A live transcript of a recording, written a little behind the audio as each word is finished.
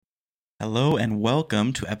Hello and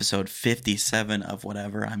welcome to episode 57 of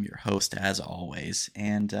Whatever. I'm your host as always.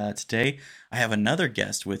 And today I have another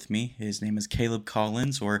guest with me. His name is Caleb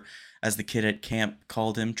Collins, or as the kid at camp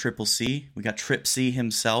called him, Triple C. We got Trip C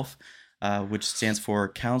himself, which stands for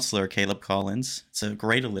Counselor Caleb Collins. It's a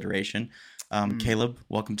great alliteration. Caleb,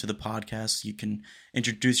 welcome to the podcast. You can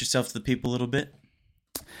introduce yourself to the people a little bit.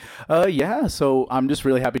 So I'm just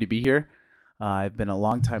really happy to be here. I've been a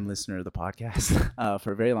long time listener of the podcast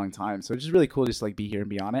for a very long time, so it's just really cool just to be here and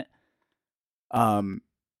be on it. Like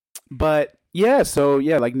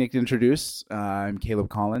Nick introduced, I'm Caleb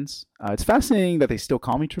Collins. It's fascinating that they still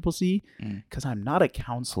call me Triple C because I'm not a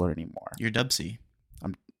counselor anymore. You're Dub C.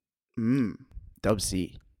 Dub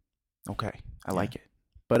C. Okay, I like it.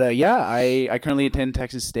 But I currently attend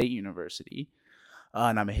Texas State University,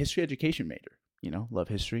 and I'm a history education major. Love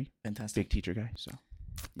history. Fantastic. Big teacher guy, so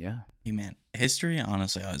yeah. Hey man, history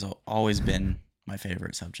honestly has always been my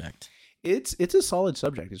favorite subject. It's a solid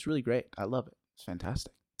subject. It's really great. I love it. It's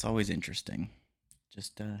fantastic. It's always interesting.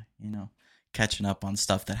 Just catching up on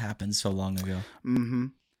stuff that happened so long ago. Mm-hmm.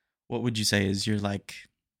 What would you say is your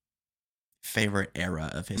favorite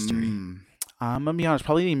era of history? I'm gonna be honest,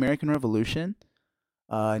 probably the American Revolution.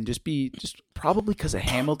 And just probably because of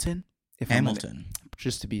Hamilton.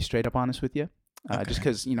 Just to be straight up honest with you. Okay. Just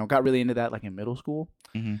because, got really into that in middle school.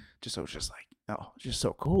 Mm-hmm. It was just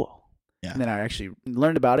so cool. Yeah. And then I actually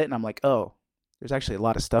learned about it and I'm like, oh, there's actually a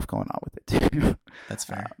lot of stuff going on with it too. That's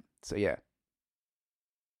fair. So yeah.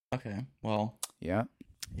 Okay. Well. Yeah.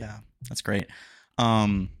 Yeah. That's great.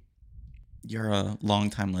 You're a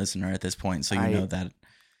longtime listener at this point, so you know that.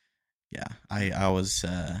 Yeah. I always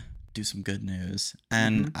do some good news,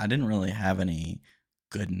 and I didn't really have any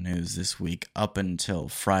good news this week up until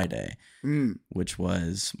Friday, which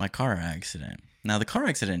was my car accident. Now, the car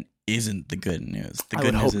accident isn't the good news. The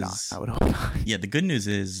good news is, I would hope not. Yeah, the good news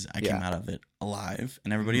is I came out of it alive,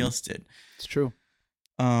 and everybody else did. It's true.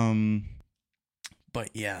 But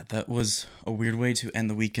yeah, that was a weird way to end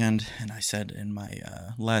the weekend. And I said in my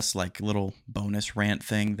last little bonus rant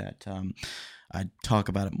thing that I'd talk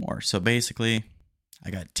about it more. So basically, I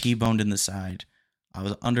got T-boned in the side. I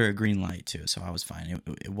was under a green light too, so I was fine.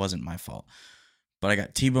 It wasn't my fault. But I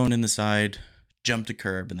got T-boned in the side, jumped a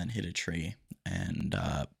curb, and then hit a tree. And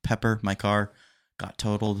Pepper, my car, got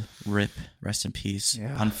totaled. RIP, rest in peace.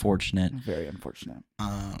 Yeah. Unfortunate. Very unfortunate.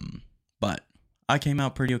 But I came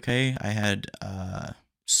out pretty okay. I had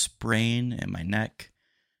sprain in my neck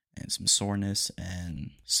and some soreness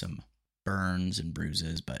and some burns and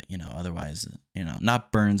bruises. But, otherwise,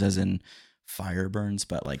 not burns as in fire burns,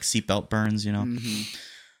 but seatbelt burns,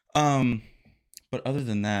 But other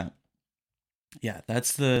than that, yeah,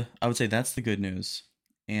 I would say that's the good news.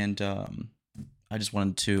 And I just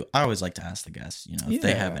wanted to, I always like to ask the guests, if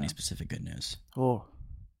they have any specific good news.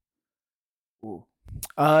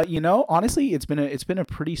 Honestly, it's been a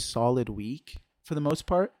pretty solid week for the most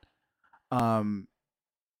part.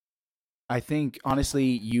 I think honestly,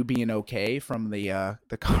 you being okay from the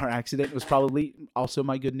car accident was probably also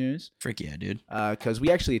my good news. Frick yeah, dude. Because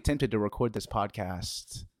we actually attempted to record this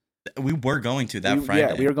podcast. We were going to that Friday.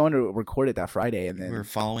 Yeah, we were going to record it that Friday, and then you were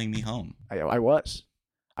following me home. I was.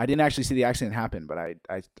 I didn't actually see the accident happen, but I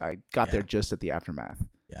got there just at the aftermath.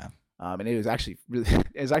 Yeah. And it was actually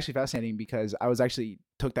fascinating because I was actually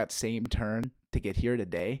took that same turn to get here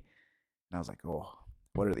today, and I was like, oh,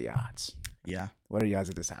 what are the odds? Yeah. What are the odds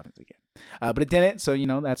that this happens again? But it didn't, so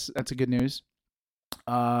that's a good news.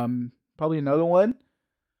 Probably another one.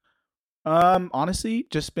 Honestly,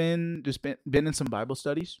 just been in some Bible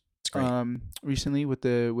studies. It's great. Recently with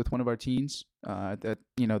one of our teens, that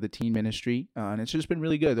the teen ministry, and it's just been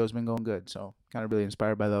really good. Those have been going good, so kind of really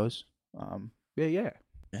inspired by those. Yeah.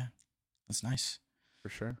 That's nice. For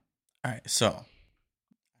sure. All right, so I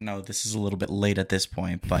know this is a little bit late at this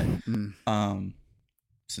point, but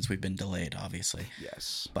since we've been delayed, obviously.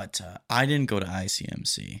 Yes. But I didn't go to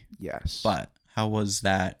ICMC. Yes. But how was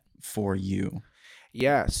that for you?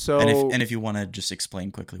 Yeah. So and if you want to just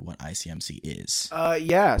explain quickly what ICMC is.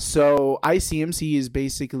 So ICMC is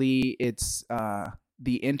basically it's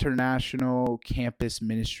the International Campus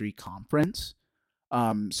Ministry Conference.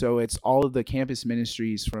 So it's all of the campus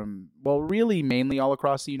ministries from, really mainly all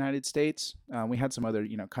across the United States. We had some other,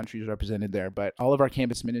 countries represented there, but all of our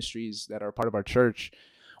campus ministries that are part of our church,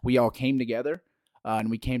 we all came together, and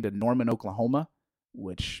we came to Norman, Oklahoma,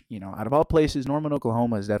 which, out of all places, Norman,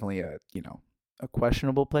 Oklahoma is definitely a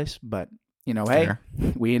questionable place, but, Fair.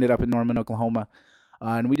 Hey, we ended up in Norman, Oklahoma,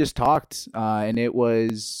 and we just talked, and it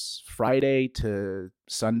was Friday to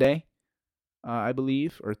Sunday. I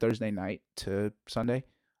believe, or Thursday night to Sunday.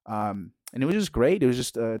 And it was just great. It was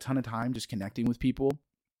just a ton of time just connecting with people.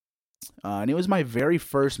 and it was my very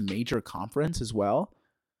first major conference as well.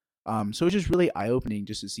 So it was just really eye opening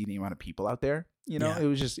just to see the amount of people out there. You know, Yeah. it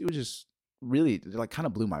was just really like kind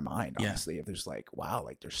of blew my mind. Yeah. Honestly, if there's like, wow,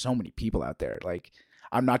 like there's so many people out there. Like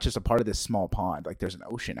I'm not just a part of this small pond. Like there's an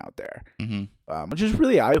ocean out there, which is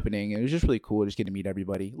really eye opening. It was just really cool just getting to meet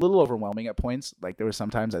everybody. A little overwhelming at points. Like there were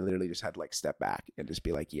sometimes I literally just had to like step back and just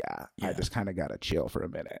be like, I Yeah. just kind of gotta chill for a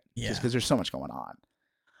minute, Yeah. just because there's so much going on.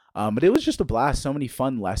 But it was just a blast. So many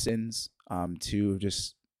fun lessons. To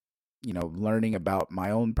just learning about my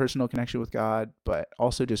own personal connection with God, but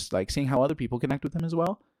also just like seeing how other people connect with Him as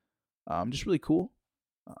well. Just really cool,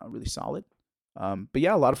 really solid. But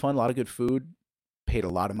yeah, a lot of fun, a lot of good food. Paid a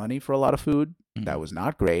lot of money for a lot of food. Mhm. That was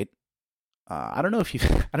not great. I don't know if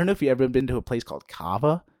you've ever been to a place called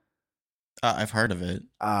Kava. I've heard of it.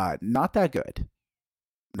 Not that good.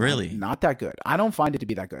 Really? Not that good. I don't find it to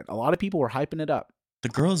be that good. A lot of people were hyping it up. The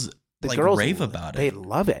girls The like girls rave about They it.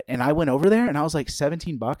 love it. And I went over there and I was like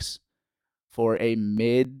 $17 for a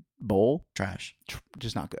mid bowl. Trash.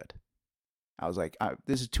 Just not good. I was like,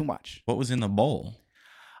 this is too much. What was in the bowl?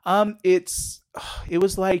 It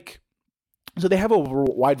was like, so they have a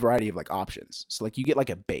wide variety of like options. So like you get like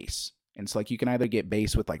a base, and so like you can either get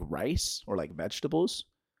base with like rice or like vegetables.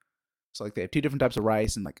 So like they have two different types of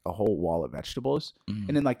rice and like a whole wall of vegetables, Mhm.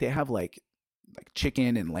 and then like they have like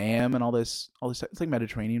chicken and lamb and all this. It's like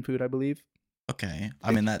Mediterranean food, I believe. Okay.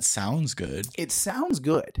 I mean, that sounds good. It sounds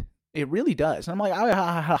good. It really does. And I'm like,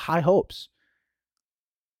 I have high hopes.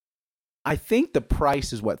 I think the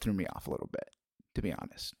price is what threw me off a little bit, to be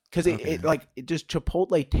honest, because Okay. it just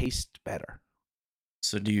Chipotle tastes better.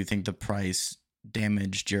 So do you think the price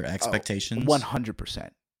damaged your expectations?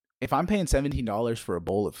 100%. If I'm paying $17 for a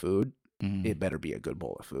bowl of food, Mhm. it better be a good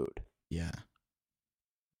bowl of food. Yeah.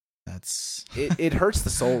 That's It hurts the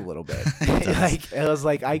soul a little bit. It does. Like I was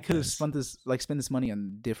like, I It could have does. spent this money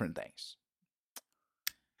on different things.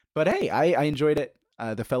 But hey, I enjoyed it.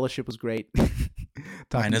 The fellowship was great.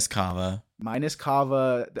 minus kava. Minus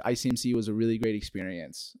Kava, the ICMC was a really great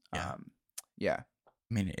experience. Yeah. Yeah.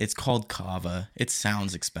 I mean, it's called kava. It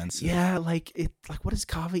sounds expensive. Yeah, like what does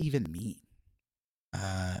Kava even mean?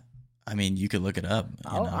 I mean, you could look it up.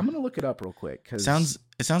 I'm gonna look it up real quick because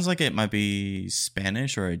It sounds like it might be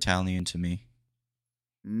Spanish or Italian to me.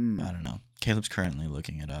 I don't know. Caleb's currently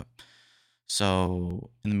looking it up. So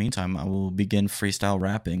in the meantime, I will begin freestyle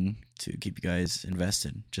rapping to keep you guys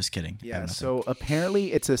invested. Just kidding. I have Yeah, nothing. so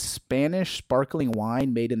apparently it's a Spanish sparkling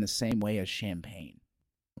wine made in the same way as champagne.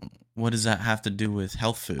 What does that have to do with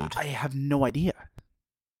health food? I have no idea.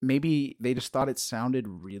 Maybe they just thought it sounded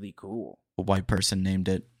really cool. A white person named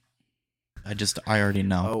it. I already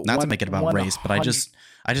know. Oh, Not to make it about race, but I just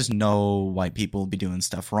know white people be doing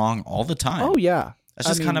stuff wrong all the time. Oh yeah, That's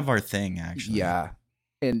just kind of our thing, actually. yeah.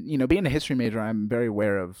 And being a history major, I'm very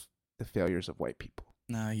aware of the failures of white people.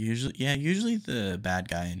 No, usually the bad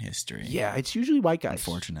guy in history. Yeah, it's usually white guys,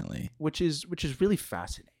 Unfortunately. which is really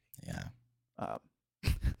fascinating. Yeah.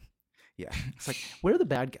 Yeah, it's like, where are the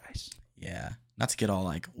bad guys? Yeah. Not to get all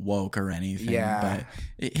like woke or anything, Yeah.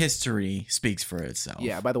 but history speaks for itself.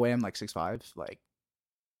 Yeah. By the way, I'm like 6'5". Like,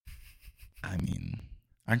 I mean,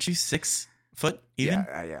 aren't you 6 foot even?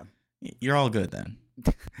 yeah, I am. You're all good then.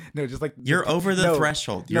 No, just like You're over the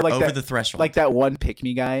threshold. You're like over that- the threshold. Like that one pick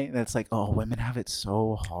me guy that's like, oh, women have it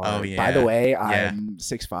so hard. Oh, yeah. By the way, Yeah. I'm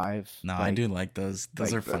 6'5". No, I Like, do like those.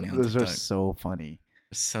 Those like, are funny on Those are TikTok. so funny.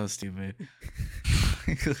 So stupid.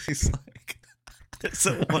 He's like, there's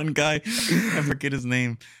that one guy, I forget his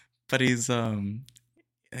name, but he's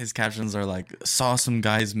his captions are like, saw some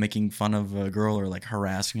guys making fun of a girl or like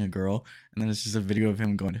harassing a girl, and then it's just a video of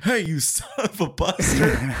him going, "Hey, you son of a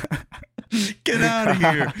bastard, get out of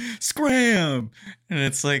here, scram!" And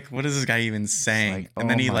it's like, what is this guy even saying? Like, and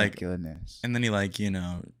then oh he my like, goodness. and then he like,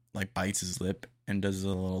 like bites his lip and does a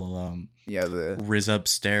little Yeah, riz up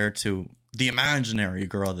stare to the imaginary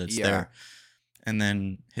girl that's Yeah. there. And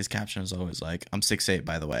then his caption is always like, "I'm 6'8",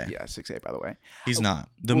 by the way." yeah, 6'8", by the way. He's not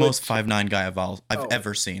the Which- most 5'9" guy I've Oh,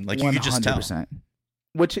 ever seen. Like you could just tell. 100%.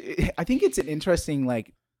 Which I think it's an interesting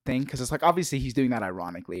like thing because it's like obviously he's doing that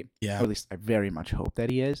ironically. Yeah. Or at least I very much hope that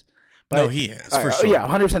he is. No, he is for sure. Yeah,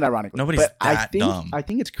 100% ironically. Nobody's but I that think, dumb. I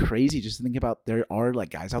think it's crazy just to think about there are like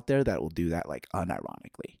guys out there that will do that like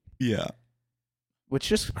unironically, Yeah. which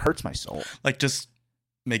just hurts my soul. Like just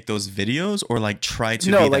make those videos or like try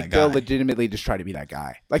to No, be like that guy. they'll legitimately just try to be that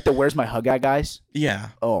guy. Like the "Where's my hug" guys. Yeah.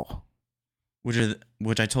 Oh,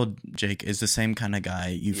 which I told Jake is the same kind of guy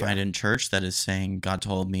you find in church that is saying God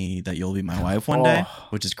told me that you'll be my wife one day,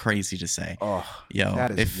 which is crazy to say. Oh, yo,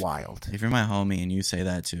 that is wild. If you're my homie and you say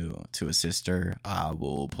that to a sister, I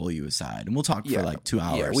will pull you aside and we'll talk for like 2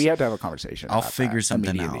 hours. Yeah, we have to have a conversation. I'll figure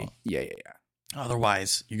something out. Yeah.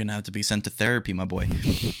 Otherwise, you're gonna have to be sent to therapy, my boy.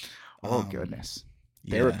 Oh goodness,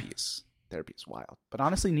 therapy is wild, but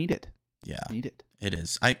honestly needed. Yeah, needed. It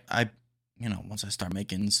is. I once I start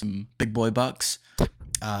making some big boy bucks,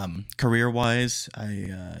 career wise,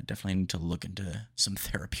 I definitely need to look into some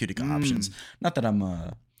therapeutic options. Not that I'm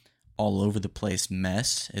all over the place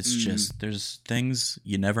mess. It's just there's things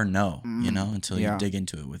you never know, until you dig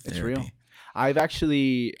into it with therapy. It's real. I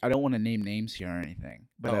don't want to name names here or anything,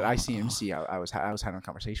 but at ICMC, I was having a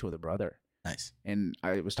conversation with a brother. Nice. And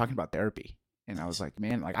I was talking about therapy, and I was like,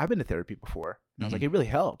 man, like I've been to therapy before, and I was like, it really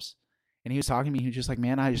helps. And he was talking to me. He was just like,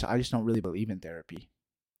 man, I just don't really believe in therapy.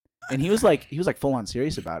 And he was like full on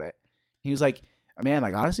serious about it. He was like, man,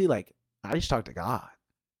 like honestly, like I just talk to God.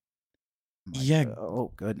 Like, yeah.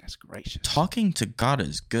 Oh goodness gracious. Talking to God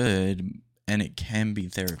is good, and it can be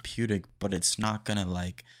therapeutic, but it's not gonna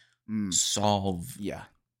like solve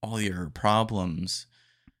all your problems.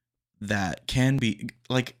 That can be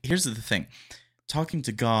like. Here's the thing: talking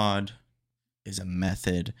to God is a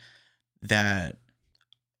method that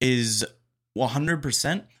is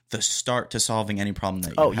 100% the start to solving any problem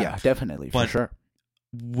that you have. Oh, yeah, definitely, for sure.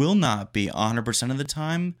 Will not be 100% of the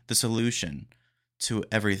time the solution to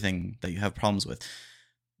everything that you have problems with.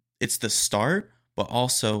 It's the start, but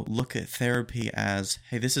also look at therapy as,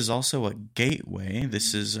 hey, this is also a gateway.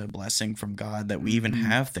 This is a blessing from God that we even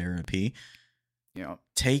have therapy.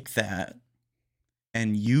 Take that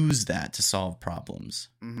and use that to solve problems.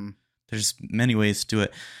 There's many ways to do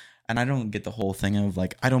it. And I don't get the whole thing of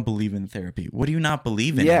like, I don't believe in therapy. What do you not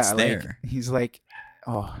believe in? It's there. He's like,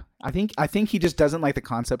 I think he just doesn't like the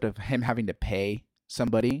concept of him having to pay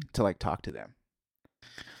somebody to like talk to them.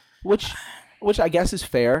 Which I guess is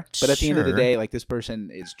fair. But at the end of the day, like this person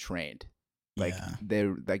is trained. Like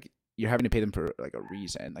they're like, you're having to pay them for like a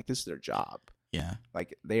reason. Like this is their job. Yeah.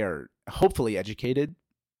 Like they are hopefully educated.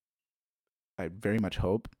 I very much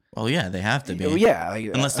hope. Well, yeah, they have to be. Yeah,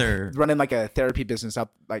 like, unless they're running like a therapy business out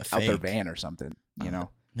their van or something, Yeah,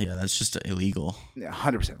 that's just illegal. Yeah,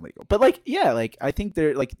 100% illegal. But like, yeah, like I think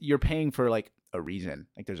they're like you're paying for like a reason.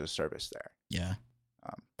 Like there's a service there. Yeah,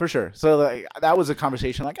 for sure. So like that was a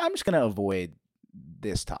conversation. Like I'm just gonna avoid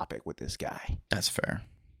this topic with this guy. That's fair.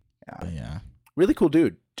 Yeah, really cool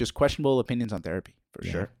dude. Just questionable opinions on therapy for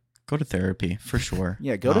sure. Go to therapy for sure.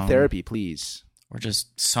 Yeah, go to therapy, please. Or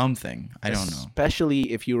just something. I don't know.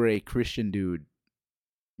 Especially if you were a Christian dude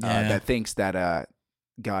that thinks that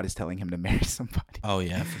God is telling him to marry somebody. Oh,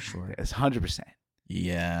 yeah, for sure. It's 100%.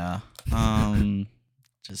 Yeah.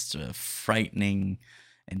 Just a frightening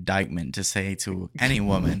indictment to say to any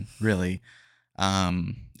woman, really.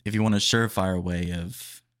 If you want a surefire way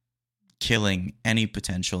of killing any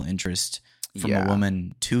potential interest from a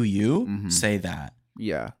woman to you, say that.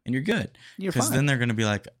 Yeah. And you're good. Because then they're going to be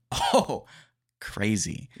like, oh,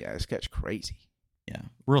 crazy. Yeah, this guy's crazy. Yeah,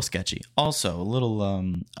 real sketchy. Also, a little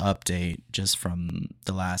update just from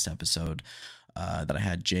the last episode that I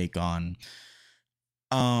had Jake on.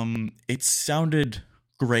 It sounded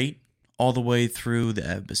great all the way through the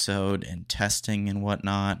episode and testing and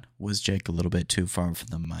whatnot. Was Jake a little bit too far from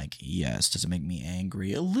the mic? Yes. Does it make me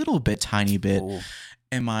angry? A little bit, tiny bit. Oh.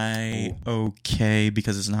 Am I okay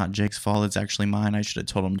because it's not Jake's fault? It's actually mine. I should have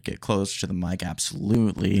told him to get closer to the mic.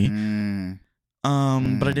 Absolutely.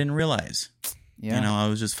 But I didn't realize. Yeah. I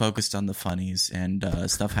was just focused on the funnies and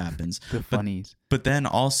stuff happens. The funnies. But then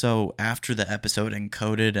also after the episode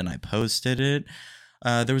encoded and I posted it,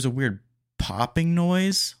 there was a weird popping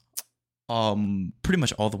noise pretty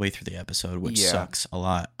much all the way through the episode, which sucks a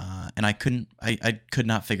lot. And I could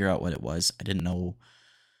not figure out what it was. I didn't know.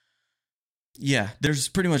 Yeah, there's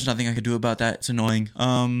pretty much nothing I could do about that. It's annoying.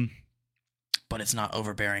 But it's not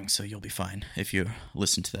overbearing, so you'll be fine if you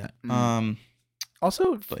listen to that.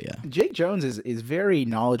 Also, but yeah, Jake Jones is very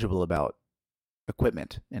knowledgeable about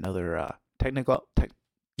equipment and other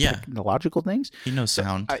technological things. He knows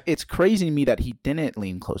sound. So, it's crazy to me that he didn't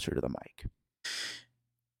lean closer to the mic.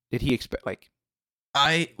 Did he expect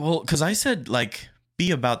because I said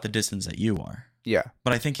be about the distance that you are. Yeah,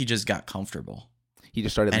 but I think he just got comfortable. He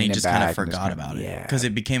just started, and he just kind of forgot about it because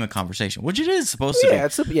it became a conversation, which it is supposed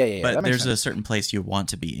to be. Yeah. But there's a certain place you want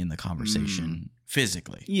to be in the conversation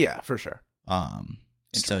physically. Yeah, for sure.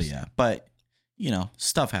 So yeah, but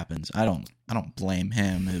stuff happens. I don't blame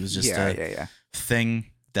him. It was just a thing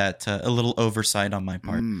that a little oversight on my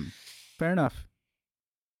part. Fair enough.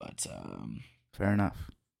 But fair enough.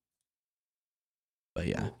 But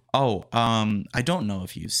yeah. Oh, I don't know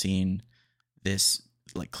if you've seen this,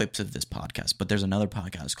 like clips of this podcast, but there's another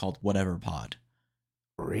podcast called Whatever Pod.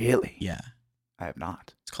 Really? Yeah. I have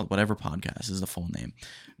not. It's called Whatever Podcast is the full name.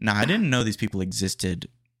 Now, I didn't know these people existed,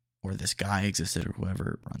 or this guy existed, or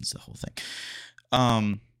whoever runs the whole thing.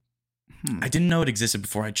 I didn't know it existed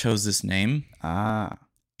before I chose this name.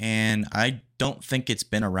 And I don't think it's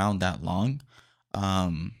been around that long.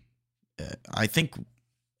 I think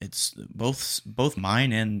it's both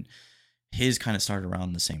mine and his kind of started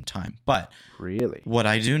around the same time. But really, what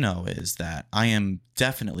I do know is that I am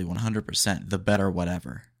definitely 100% the better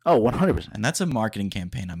whatever. Oh, 100%. And that's a marketing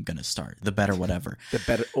campaign I'm going to start. The better whatever. The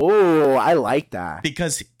better. Oh, I like that.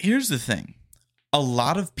 Because here's the thing. A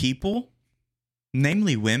lot of people,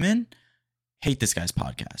 namely women, hate this guy's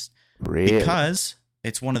podcast. Really? Because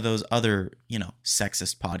it's one of those other,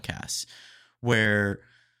 sexist podcasts where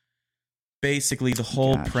basically the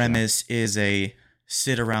whole premise is a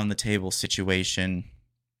sit around the table situation.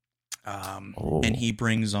 And he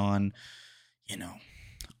brings on,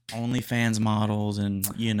 OnlyFans models and,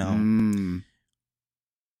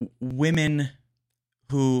 women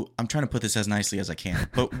who, I'm trying to put this as nicely as I can,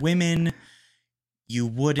 but women you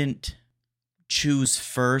wouldn't choose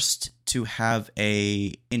first to have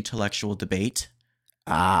a intellectual debate.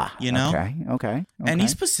 Okay. And he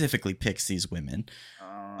specifically picks these women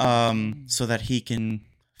so that he can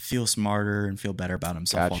feel smarter and feel better about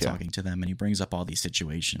himself while talking to them. And he brings up all these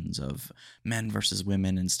situations of men versus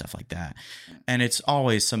women and stuff like that. And it's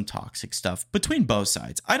always some toxic stuff between both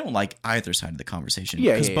sides. I don't like either side of the conversation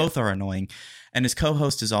because both are annoying. And his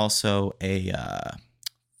co-host is also a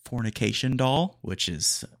fornication doll, which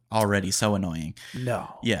is already so annoying.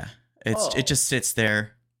 No. Yeah. It just sits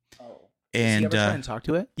there. And does he ever try and talk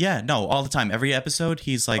to it? Yeah, no, all the time. Every episode,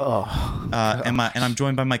 he's like, and I'm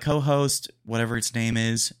joined by my co-host, whatever its name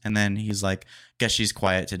is, and then he's like, guess she's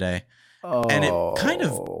quiet today. And it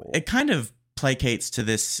kind of placates to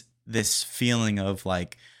this feeling of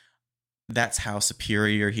like that's how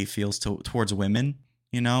superior he feels towards women,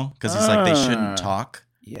 because he's like they shouldn't talk.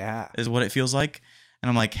 Yeah, is what it feels like. And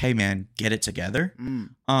I'm like, hey man, get it together.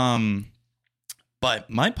 But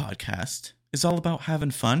my podcast is all about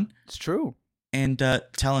having fun. It's true. And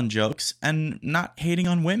telling jokes and not hating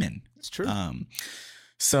on women. It's true.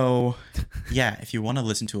 So, yeah, if you want to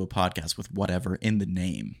listen to a podcast with whatever in the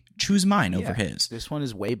name, choose mine over his. This one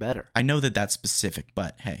is way better. I know that that's specific,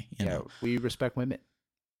 but hey, you know. We respect women.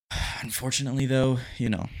 Unfortunately, though,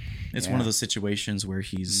 it's one of those situations where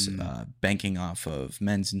he's banking off of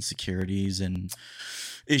men's insecurities and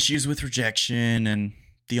issues with rejection, and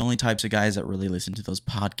the only types of guys that really listen to those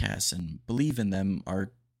podcasts and believe in them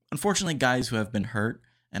are, unfortunately, guys who have been hurt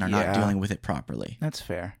and are not dealing with it properly. That's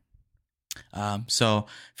fair. So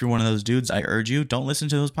if you're one of those dudes, I urge you, don't listen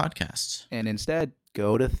to those podcasts. And instead,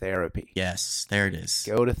 go to therapy. Yes, there it is.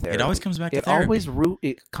 Go to therapy. It always comes back to therapy.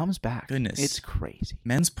 It comes back. Goodness. It's crazy.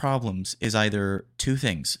 Men's problems is either two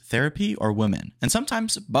things, therapy or women. And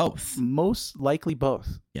sometimes both. Most likely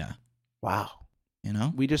both. Yeah. Wow.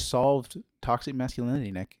 We just solved toxic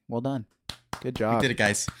masculinity, Nick. Well done. Good job. We did it,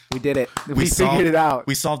 guys. We did it. We figured it out.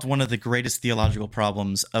 We solved one of the greatest theological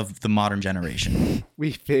problems of the modern generation.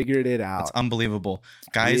 We figured it out. It's unbelievable.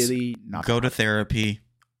 Guys, really go to therapy.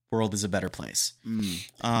 World is a better place.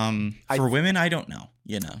 For women, I don't know.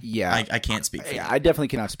 Yeah. I can't speak for I definitely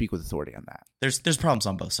cannot speak with authority on that. There's problems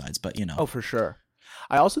on both sides, but Oh, for sure.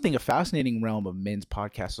 I also think a fascinating realm of men's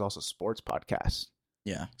podcasts is also sports podcasts.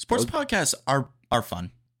 Yeah. Sports podcasts are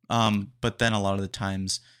fun. But then a lot of the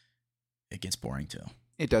times it gets boring too.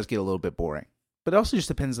 It does get a little bit boring. But it also just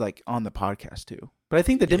depends on the podcast too. But I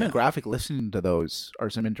think the demographic listening to those are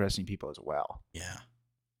some interesting people as well. Yeah.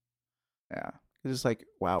 Yeah. It's like,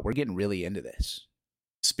 wow, we're getting really into this.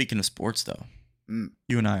 Speaking of sports though,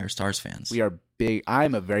 you and I are Stars fans. We are big.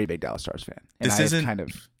 I'm a very big Dallas Stars fan. And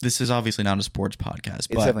this is obviously not a sports podcast,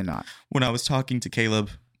 but it's definitely not. When I was talking to Caleb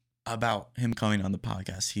about him coming on the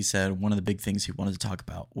podcast, he said one of the big things he wanted to talk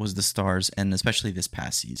about was the Stars, and especially this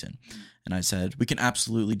past season. And I said, we can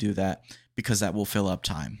absolutely do that because that will fill up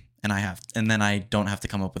time. And then I don't have to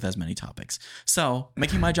come up with as many topics. So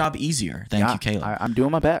making my job easier. Thank you, Caleb. I'm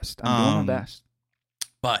doing my best.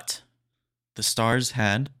 But the Stars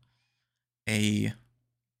had a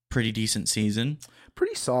pretty decent season.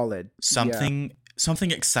 Pretty solid. Something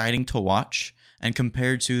exciting to watch, and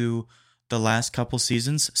compared to the last couple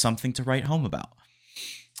seasons, something to write home about.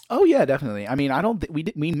 Oh yeah, definitely. I mean, I don't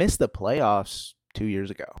think we missed the playoffs 2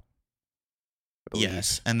 years ago.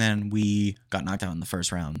 Yes, and then we got knocked out in the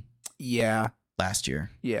first round. Yeah. Last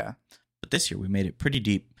year. Yeah. But this year we made it pretty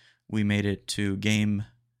deep. We made it to game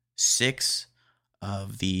 6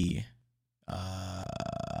 of the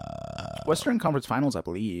Western Conference Finals, I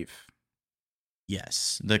believe.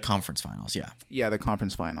 Yes, the conference finals. Yeah, Yeah, the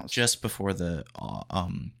conference finals. just before the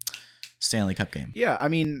Stanley Cup game, Yeah, I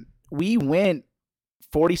mean, we went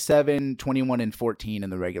 47, 21, and 14 in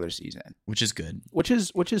the regular season, which is good. which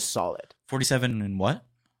is solid. 47 and what?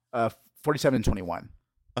 47 and 21.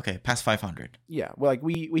 Okay, past 500. Yeah, well, like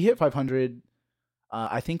we hit 500.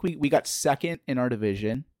 I think we got second in our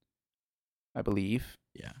division, I believe.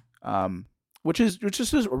 Yeah, Which is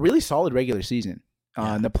a really solid regular season.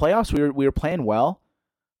 Yeah. In the playoffs, we were playing well.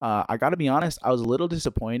 I got to be honest, I was a little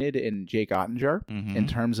disappointed in Jake Ottinger Mhm. in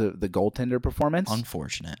terms of the goaltender performance.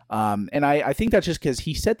 Unfortunate. And I think that's just because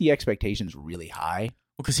he set the expectations really high.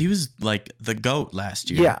 Well, because he was like the GOAT last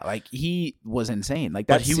year. Yeah, like he was insane. Like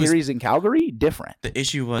But that he was- series in Calgary, different. The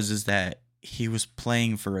issue is that he was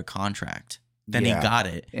playing for a contract. Then Yeah. he got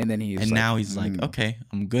it, And then he's and now he's like, mm, okay,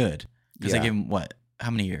 I'm good. Because yeah. they gave him what?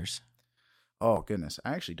 How many years? Oh goodness,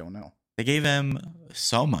 I actually don't know. They gave him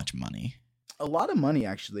so much money A lot of money,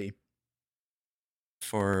 actually.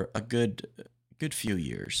 for a good few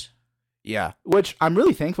years. Yeah, which I'm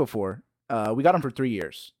really thankful for. We got him for 3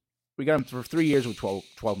 years. We got him for 3 years with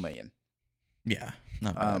 12 million. Yeah,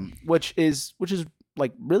 not bad. Which is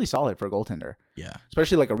like really solid for a goaltender, Yeah,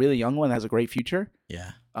 especially like a really young one that has a great future.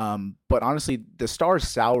 yeah. But honestly, the Stars'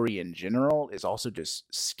 salary in general is also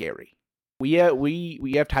just scary. We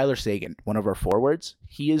have Tyler Seguin, one of our forwards.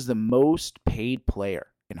 He is the most paid player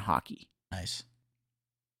in hockey, Nice.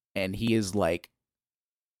 and he is like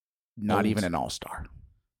not Old. even an all-star.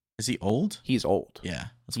 Is he old? He's old. Yeah,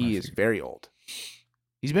 that's what I He is figured. very old.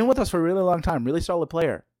 He's been with us for a really long time. Really solid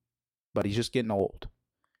player, but he's just getting old.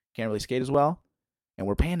 Can't really skate as well, and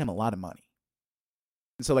we're paying him a lot of money.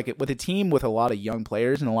 And so, like with a team with a lot of young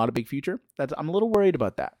players and a lot of big future, I'm a little worried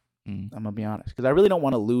about that. Mm, I'm gonna be honest, because I really don't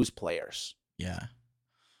want to lose players. yeah.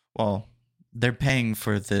 Well, they're paying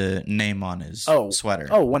for the name on his sweater.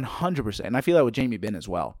 Oh, 100%. And I feel that with Jamie Benn as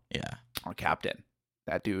well, Yeah. our captain.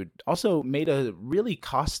 That dude also made a really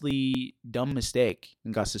costly, dumb mistake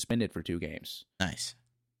and got suspended for 2 games. Nice.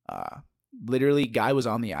 Literally, guy was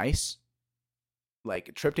on the ice,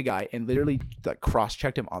 like tripped a guy, and literally like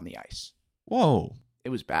cross-checked him on the ice. Whoa. It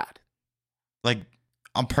was bad. Like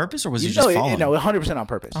on purpose, or was he You just know, falling? No, 100% on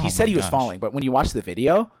purpose. Oh He said my he was gosh. falling, but when you watch the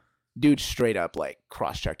video, dude straight up like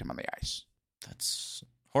cross-checked him on the ice. That's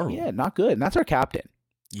horrible. Yeah, not good. And that's our captain,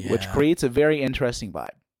 which Yeah. creates a very interesting vibe.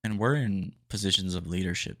 And we're in positions of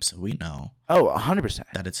leadership, so we know Oh, 100%.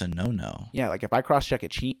 that it's a no-no. Yeah, like if I cross-check a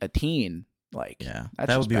teen, like Yeah, that's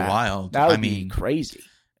that would just be bad. wild. That would I be mean, crazy.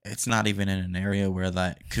 it's not even in an area where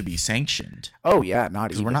that could be sanctioned Oh yeah, not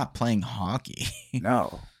because even. we're not playing hockey.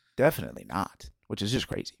 No, definitely not. Which is just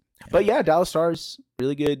crazy. But yeah, Dallas Stars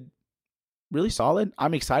really good, really solid.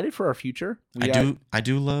 I'm excited for our future. I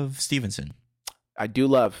do love Stevenson. I do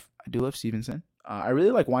love Stevenson. I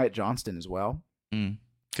really like Wyatt Johnston as well.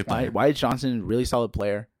 Good player. Wyatt Johnston, really solid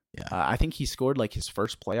player. Yeah. I think he scored like his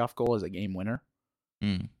first playoff goal as a game winner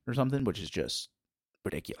Mm, or something, which is just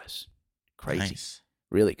ridiculous, crazy, nice.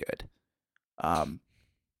 really good.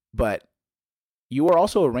 But you are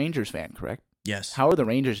also a Rangers fan, correct? Yes. How are the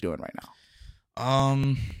Rangers doing right now?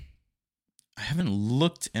 I haven't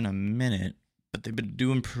looked in a minute, but they've been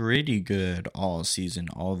doing pretty good all season.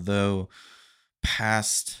 Although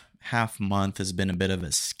past half month has been a bit of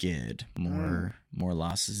a skid. More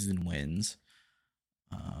losses than wins.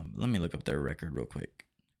 Let me look up their record real quick.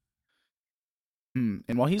 And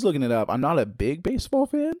while he's looking it up, I'm not a big baseball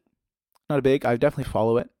fan. I definitely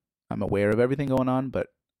follow it. I'm aware of everything going on, but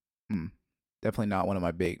definitely not one of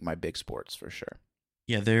my big sports for sure.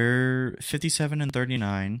 Yeah, they're 57 and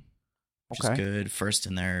 39, which Okay. is good. First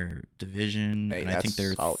in their division, Hey, and I think that's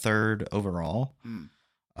they're solid. third overall. Mm.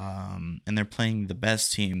 And they're playing the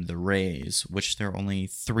best team, the Rays, which they're only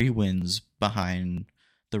 3 wins behind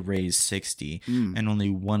the Rays 60, and only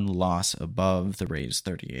 1 loss above the Rays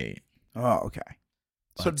 38. Oh, okay.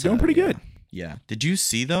 So But, doing pretty yeah. good. Yeah. Did you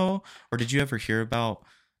see though, or did you ever hear about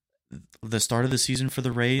the start of the season for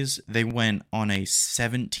the Rays? They went on a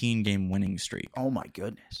 17-game winning streak. Oh my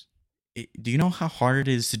goodness. Do you know how hard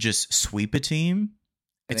it is to just sweep a team?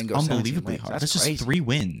 And It's then go 17 unbelievably wins. hard. That's That's just crazy. 3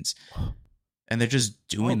 wins. And they're just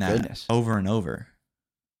doing Oh, that goodness. over and over.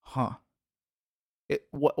 Huh.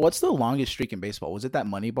 What's the longest streak in baseball? Was it that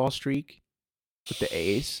Moneyball streak with the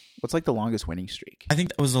A's? What's like the longest winning streak? I think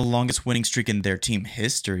that was the longest winning streak in their team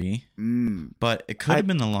history, but it could have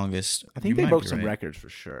been the longest. I think You they might broke be some right. records for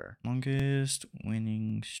sure. Longest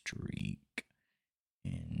winning streak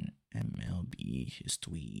in MLB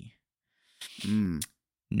history.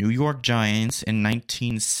 New York Giants in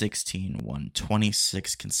 1916 won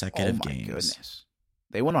 26 Oh consecutive my games. goodness.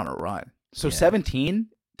 They went on a run. So Yeah. 17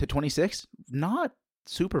 to 26, not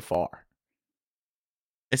super far.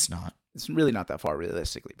 It's not. It's really not that far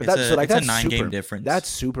realistically. But It's that's a, so like it's that's a 9 super, game difference. That's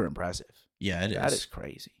super impressive. Yeah, it is. That is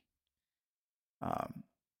crazy.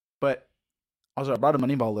 But also I brought up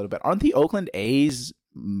Moneyball a little bit. Aren't the Oakland A's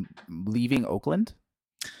leaving Oakland?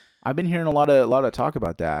 I've been hearing a lot of talk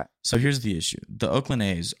about that. So here's the issue. The Oakland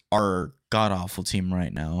A's are a god-awful team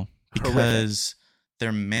right now because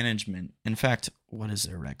their management, in fact, what is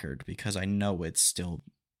their record? Because I know it's still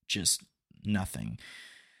just nothing.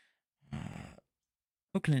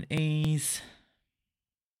 Oakland A's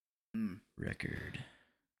record.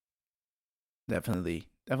 Definitely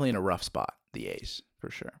in a rough spot, the A's,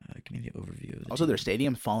 for sure. Give me the overview. Of the Also, team. their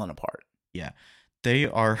stadium's falling apart. Yeah. They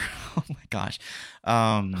are, oh my gosh.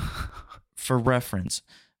 For reference,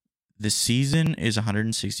 the season is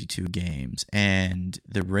 162 games, and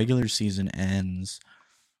the regular season ends,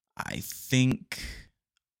 I think,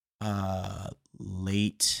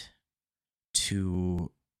 late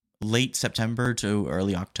September to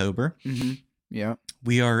early October. Mm-hmm. Yeah.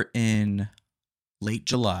 We are in late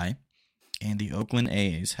July, and the Oakland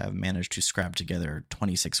A's have managed to scrap together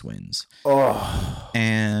 26 wins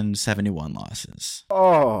and 71 losses.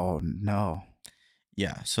 Oh, no.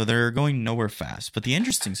 Yeah, so they're going nowhere fast. But the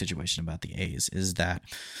interesting situation about the A's is that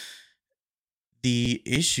the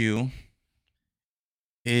issue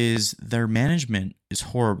is their management is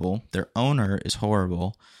horrible. Their owner is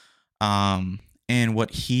horrible. And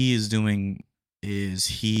what he is doing is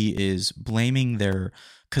he is blaming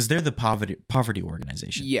because they're the poverty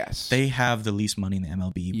organization. Yes. They have the least money in the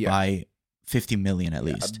MLB by $50 million at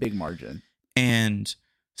least. A big margin. And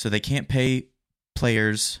so they can't pay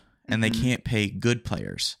players and they can't pay good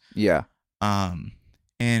players. Yeah.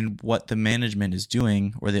 And what the management is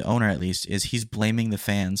doing, or the owner at least, is he's blaming the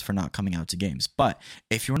fans for not coming out to games. But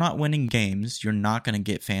if you're not winning games, you're not going to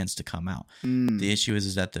get fans to come out. The issue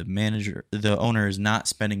is that the owner is not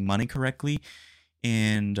spending money correctly,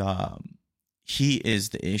 and he is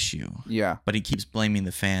the issue. Yeah. But he keeps blaming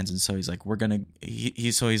the fans, and so he's like, we're gonna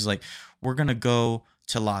go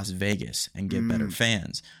to Las Vegas and get better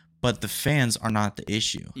fans. But the fans are not the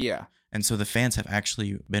issue. Yeah. And so the fans have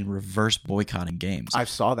actually been reverse boycotting games. I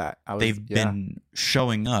saw that. They've been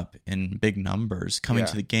showing up in big numbers, coming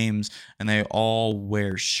to the games, and they all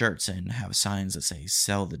wear shirts and have signs that say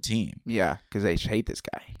 "Sell the team." Yeah, because they hate this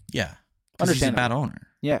guy. Yeah, because he's a bad owner.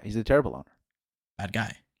 Yeah, he's a terrible owner. Bad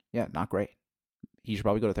guy. Yeah, not great. He should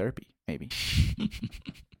probably go to therapy, maybe.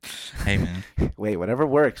 Hey, man. Wait, whatever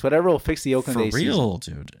works. Whatever will fix the Oakland A's. For real,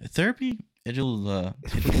 dude. Therapy, it'll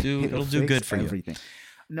do good for everything. you.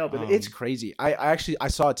 No, but it's crazy. I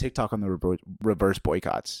saw a TikTok on the reverse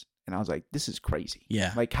boycotts, and I was like, this is crazy.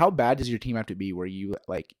 Yeah. Like, how bad does your team have to be where you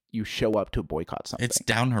show up to boycott something? It's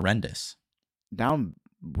down horrendous. Down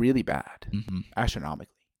really bad.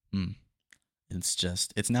 Astronomically.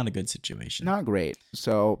 It's not a good situation. Not great.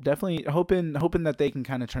 So definitely hoping that they can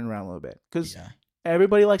kind of turn around a little bit, because Yeah.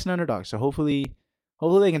 everybody likes an underdog. So hopefully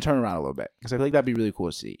they can turn around a little bit, because I feel like that'd be really cool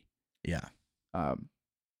to see. Yeah.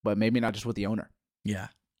 But maybe not just with the owner. Yeah.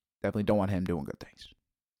 Definitely don't want him doing good things.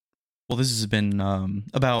 Well, this has been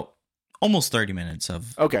about almost 30 minutes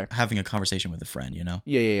of having a conversation with a friend, you know?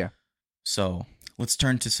 Yeah. So let's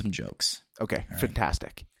turn to some jokes. Okay, All right.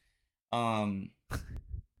 fantastic.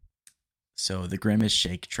 So the Grimace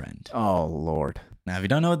Shake trend. Oh, Lord. Now, if you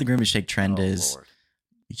don't know what the Grimace Shake trend is, Lord.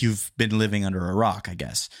 you've been living under a rock, I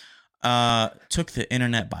guess. Took the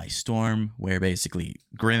internet by storm, where basically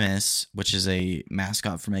Grimace, which is a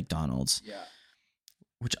mascot for McDonald's. Yeah.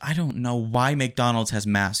 Which I don't know why McDonald's has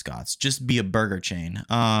mascots. Just be a burger chain.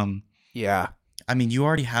 Yeah. I mean, you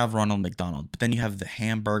already have Ronald McDonald, but then you have the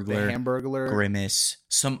Hamburglar, Grimace,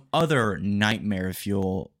 some other nightmare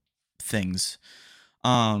fuel things.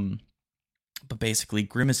 But basically,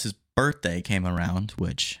 Grimace's birthday came around,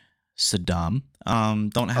 which so dumb.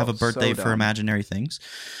 Don't have a birthday for imaginary things.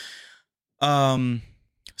 So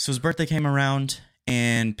his birthday came around,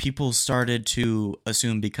 and people started to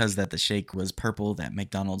assume, because that the shake was purple, that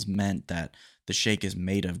McDonald's meant that the shake is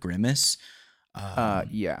made of Grimace.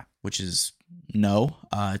 Yeah. Which is no.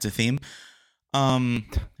 It's a theme. And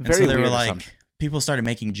Very so they were weird like, assumption. people started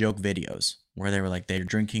making joke videos where they were like, they're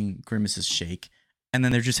drinking Grimace's shake, and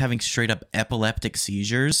then they're just having straight up epileptic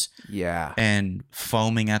seizures. Yeah. And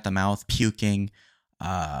foaming at the mouth, puking.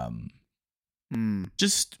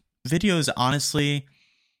 Just videos, honestly,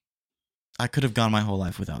 I could have gone my whole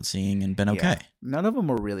life without seeing and been okay. Yeah. None of them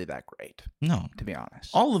were really that great. No. To be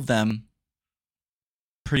honest. All of them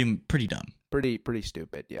pretty dumb. Pretty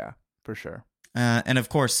stupid, yeah, for sure. And of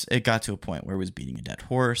course, it got to a point where it was beating a dead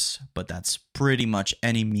horse, but that's pretty much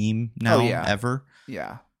any meme now, ever.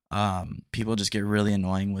 Yeah. People just get really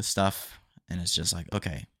annoying with stuff, and it's just like,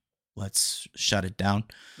 okay, let's shut it down.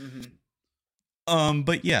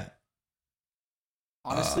 But yeah.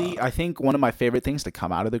 Honestly, I think one of my favorite things to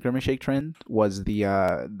come out of the Grimace Shake trend was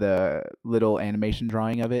the little animation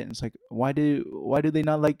drawing of it. And it's like, why do they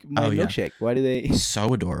not like my milkshake? Why do they?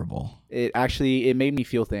 So adorable. It made me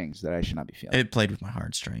feel things that I should not be feeling. It played with my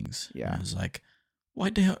heartstrings. Yeah. It was like, why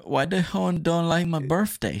the hell don't like my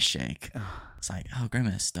birthday shake? It's like, oh,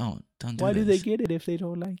 Grimace, don't do Why this. do they get it if they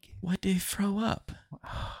don't like it? Why do they throw up?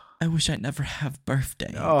 I wish I'd never have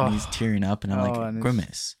birthday. Oh. And he's tearing up, and I'm like, and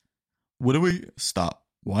Grimace, what do we stop?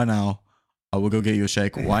 Why now? I will go get you a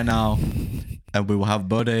shake. Why now? And we will have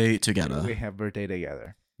birthday together. We have birthday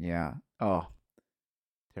together. Yeah. Oh,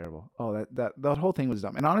 terrible. Oh, that whole thing was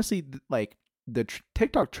dumb. And honestly, like the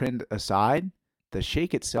TikTok trend aside, the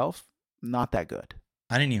shake itself, not that good.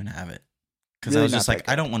 I didn't even have it because Really I was just not like,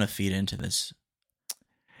 that I don't want to feed into this.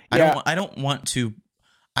 Yeah. I don't want to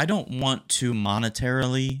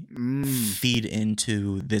monetarily feed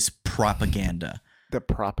into this propaganda. The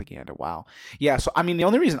propaganda. Wow. Yeah. So I mean, the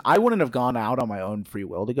only reason I wouldn't have gone out on my own free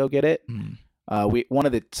will to go get it,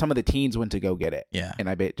 some of the teens went to go get it. Yeah. And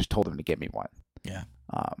I just told them to get me one. Yeah.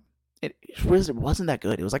 It wasn't that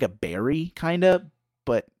good. It was like a berry kind of,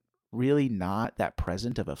 but really not that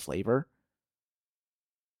present of a flavor.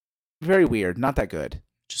 Very weird. Not that good.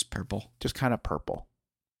 Just purple. Just kind of purple.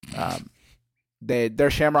 Their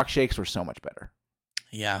Shamrock shakes were so much better.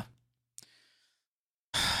 Yeah.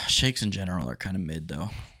 Shakes in general are kind of mid, though.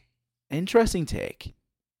 Interesting take.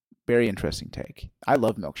 Very interesting take. I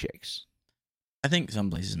love milkshakes. I think some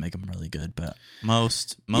places make them really good, but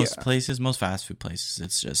most places, most fast food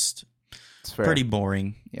places, it's pretty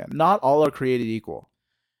boring. Yeah, not all are created equal.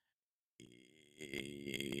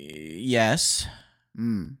 Yes.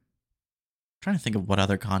 Trying to think of what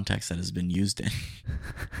other context that has been used in.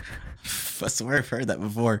 I swear I've heard that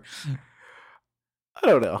before. I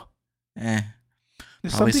don't know.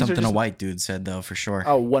 Probably something a white dude said, though, for sure.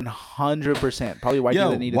 Oh, 100%. Probably white people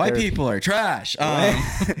that need white people are trash.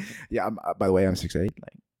 Yeah, by the way, I'm 6'8".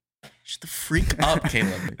 Shut the freak up,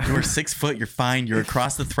 Caleb. You're 6 foot. You're fine. You're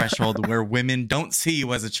across the threshold where women don't see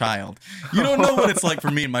you as a child. You don't know what it's like for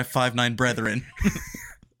me and my 5'9" brethren.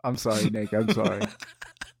 I'm sorry, Nick. I'm sorry.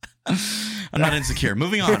 I'm not insecure.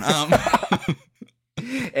 Moving on.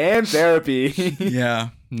 And therapy. Yeah.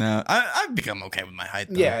 No, I've become okay with my height,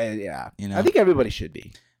 though. Yeah. You know? I think everybody should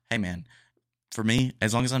be. Hey, man. For me,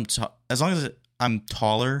 as long as I'm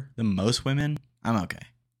taller than most women, I'm okay.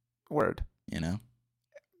 Word. You know?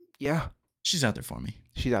 Yeah. She's out there for me.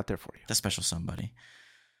 She's out there for you. That special somebody.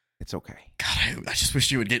 It's okay. God, I just wish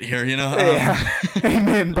you would get here, you know? Yeah.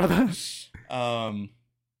 Amen, brother. But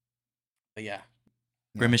yeah.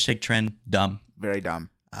 Grimace Shake trend, dumb. Very dumb.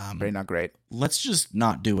 Very not great. Let's just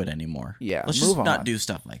not do it anymore. Yeah. Let's just not do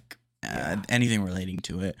stuff like anything relating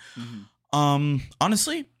to it.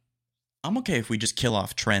 Honestly, I'm okay if we just kill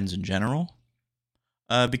off trends in general.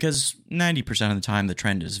 Because 90% of the time the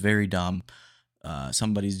trend is very dumb.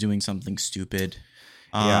 Somebody's doing something stupid.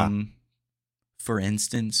 For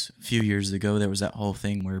instance, a few years ago, there was that whole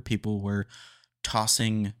thing where people were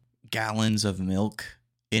tossing gallons of milk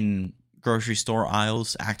in grocery store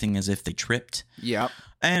aisles, acting as if they tripped. Yep.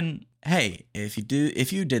 And hey, if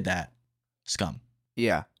you did that, scum.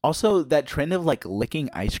 Yeah. Also, that trend of like licking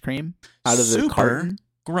ice cream out of the carton,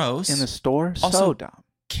 gross in the store, also so dumb.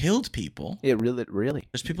 Killed people. It really.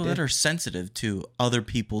 There's people that are sensitive to other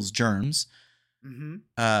people's germs.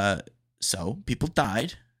 So people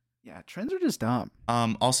died. Yeah, trends are just dumb.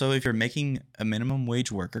 Also, if you're making a minimum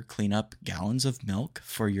wage worker clean up gallons of milk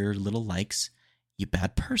for your little likes, you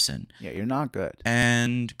bad person. Yeah, you're not good.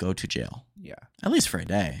 And go to jail. Yeah. At least for a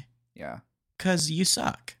day. Yeah. Because you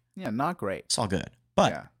suck. Yeah, not great. It's all good.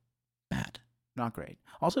 But bad. Not great.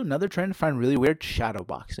 Also, another trend I find really weird, shadow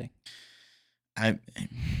boxing. I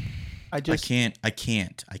can't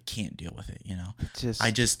deal with it, you know.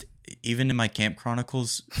 Even in my Camp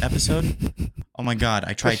Chronicles episode, oh my god, I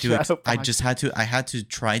had to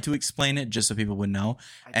try to explain it just so people would know,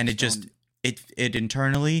 and it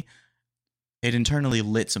internally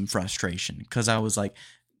lit some frustration because I was like,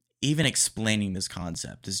 even explaining this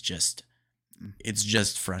concept is just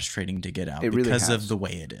frustrating to get out because of the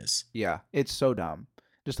way it is. Yeah, it's so dumb.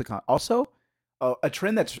 Just also, a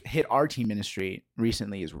trend that's hit our team ministry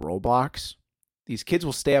recently is Roblox. These kids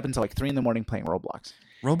will stay up until like 3 a.m. playing Roblox.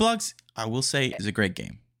 Roblox, I will say, is a great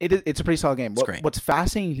game. It's a pretty solid game. It's great. What's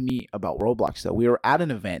fascinating to me about Roblox, though, we were at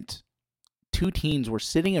an event two teens were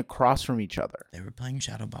sitting across from each other. They were playing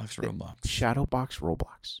Shadowbox Roblox. Shadowbox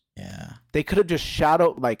Roblox. Yeah. They could have just They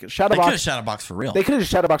could have Shadowbox for real. They could have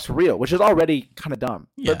just Shadowbox for real, which is already kind of dumb.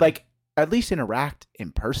 Yeah. But like, at least interact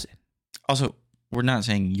in person. Also, we're not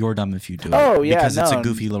saying you're dumb if you do it. Oh, yeah, because it's no. a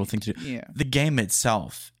goofy little thing to do. Yeah. The game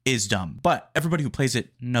itself is dumb, but everybody who plays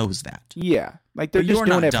it knows that. Yeah. Like they're But just you're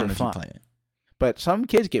doing not it dumb for if you fun. play it. But some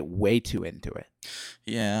kids get way too into it.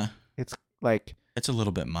 Yeah. It's like, It's a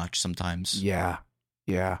little bit much sometimes. yeah.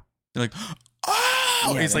 They're like,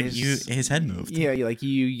 oh! Yeah, It's like it's- his head moved. Yeah,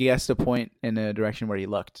 you guessed a point in a direction where he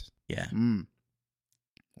looked. Yeah.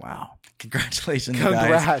 Wow. Congratulations, guys.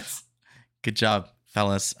 Congrats. Good job,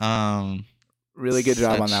 fellas. Really good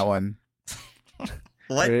job on Such- that one.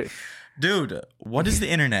 What? Dude, what is the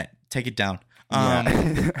internet? Take it down.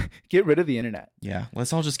 Yeah. Get rid of the internet. Yeah,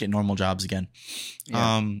 let's all just get normal jobs again.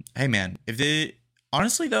 Yeah. Hey man,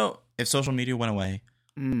 honestly though, if social media went away,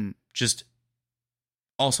 just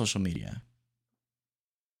all social media,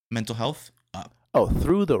 mental health up, Oh,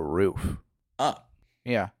 through the roof. up,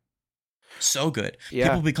 Yeah. so good. Yeah.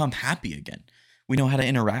 People become happy again. We know how to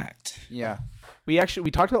interact. Yeah. We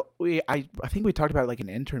talked about I think we talked about it like an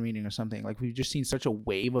intern meeting or something. Like we've just seen such a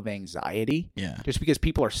wave of anxiety Yeah, just because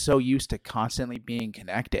people are so used to constantly being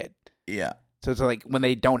connected. yeah. So it's like when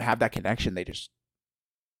they don't have that connection,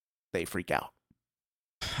 they freak out.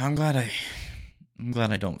 I'm glad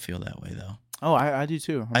I don't feel that way though. Oh, I do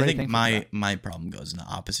too. I'm I very think thankful for that. my problem goes in the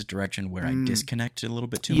opposite direction where I disconnect a little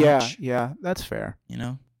bit too yeah, much. Yeah, that's fair. You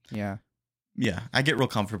know? Yeah. Yeah, I get real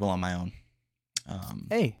comfortable on my own.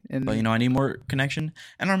 Hey, and But I need more connection,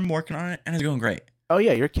 and I'm working on it, and it's going great. oh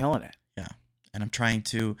yeah, you're killing it. Yeah, and I'm trying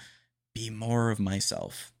to be more of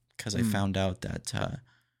myself because I found out that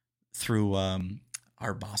through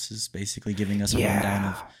our bosses basically giving us a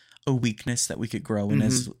rundown of a weakness that we could grow in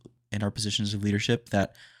in our positions of leadership,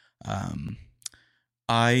 that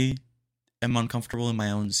I am uncomfortable in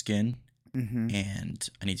my own skin, and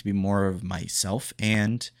I need to be more of myself,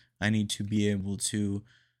 and I need to be able to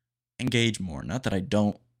engage more. Not that I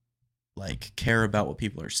don't like care about what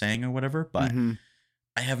people are saying or whatever, but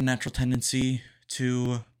I have a natural tendency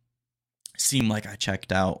to seem like I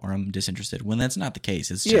checked out or I'm disinterested when that's not the case.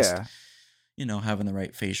 It's just having the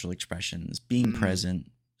right facial expressions, being present,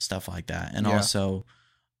 stuff like that, and also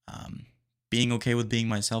being okay with being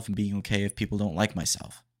myself and being okay if people don't like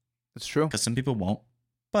myself. That's true. Because some people won't,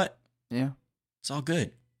 but it's all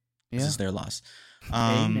good. This is their loss.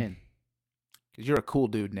 Amen. Because you're a cool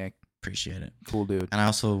dude, Nick. Appreciate it. Cool dude. And I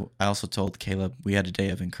also told Caleb, we had a day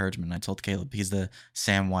of encouragement. I told Caleb he's the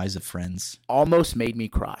Sam Wise of friends. Almost made me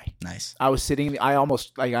cry. Nice. I was sitting. I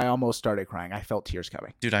almost started crying. I felt tears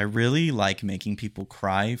coming. Dude, I really like making people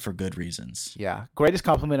cry for good reasons. Yeah, greatest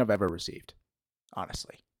compliment I've ever received.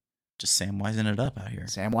 Honestly, just Sam Wising it up out here.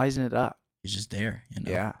 Sam Wising it up. He's just there.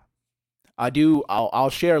 Yeah, I do. I'll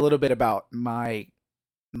share a little bit about my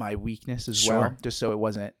weakness as well, just so it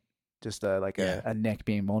wasn't just a Nick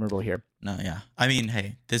being vulnerable here. No, yeah. I mean,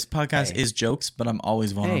 hey, this podcast is jokes, but I'm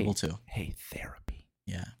always vulnerable too. Hey, therapy.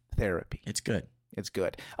 Yeah. Therapy. It's good. It's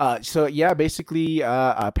good. So yeah, basically,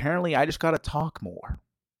 apparently I just got to talk more.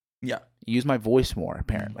 Yeah. Use my voice more,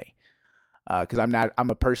 apparently. Because I'm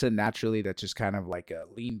a person naturally that just kind of like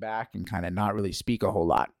lean back and kind of not really speak a whole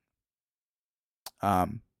lot.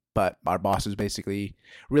 But our boss is basically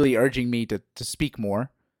really urging me to speak more,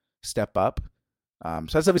 step up. So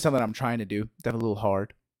that's definitely something I'm trying to do. Definitely a little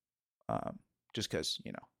hard. Just because,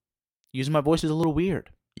 using my voice is a little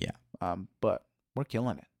weird. Yeah. But we're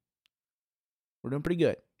killing it. We're doing pretty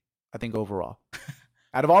good, I think, overall.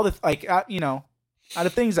 Out of all the, out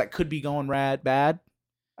of things that could be going bad,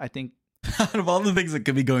 I think. Out of all the things that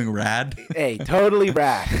could be going rad. Hey, totally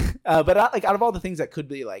rad. But out of all the things that could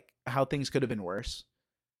be, how things could have been worse,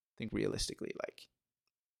 I think realistically,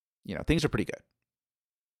 things are pretty good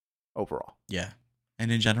overall. Yeah.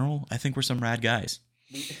 And in general, I think we're some rad guys.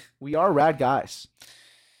 We are rad guys.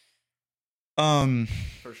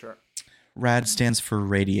 For sure. Rad stands for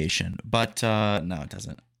radiation, but no, it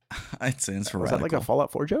doesn't. It stands for Was radical. that like a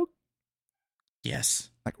Fallout 4 joke? Yes.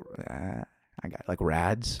 I got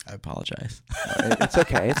rads. I apologize. It's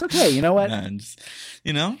okay. It's okay. You know what?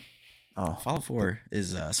 Fallout 4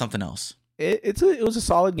 is something else. It was a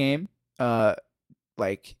solid game.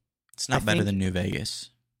 It's not better than New Vegas.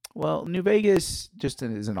 Well, New Vegas just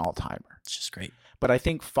is an all-timer. It's just great. But I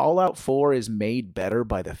think Fallout 4 is made better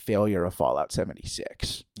by the failure of Fallout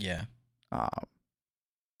 76. Yeah.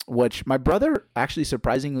 Which my brother actually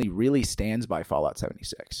surprisingly really stands by Fallout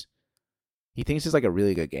 76. He thinks it's like a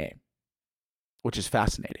really good game, which is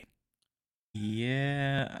fascinating.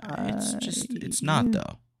 Yeah, it's not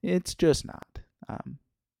though. It's just not.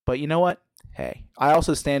 But you know what? hey. I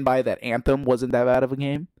also stand by that Anthem wasn't that bad of a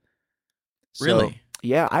game. So, Really?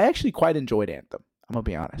 yeah, I actually quite enjoyed Anthem. I'm gonna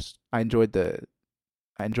be honest. I enjoyed the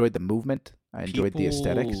movement. I enjoyed the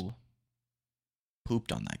aesthetics. People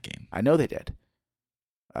pooped on that game. I know they did.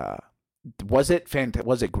 Was it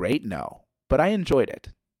Was it great? No, but I enjoyed it.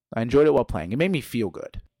 I enjoyed it while playing. It made me feel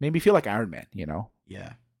good. It made me feel like Iron Man. You know,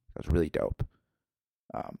 Yeah. it was really dope.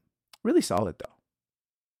 Really solid though.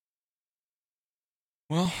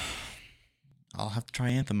 Well, I'll have to try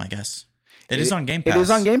Anthem, I guess. It is on Game Pass. It is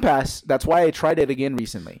on Game Pass. That's why I tried it again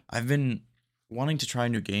recently. I've been wanting to try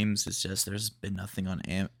new games. It's just there's been nothing on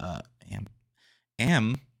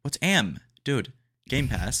What's Am? Dude, Game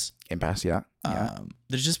Pass. Game Pass, yeah.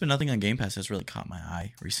 There's just been nothing on Game Pass that's really caught my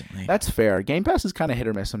eye recently. That's fair. Game Pass is kind of hit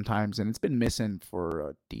or miss sometimes, and it's been missing for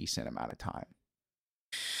a decent amount of time.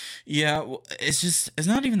 Yeah, well, it's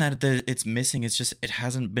not even that it's missing. It's just it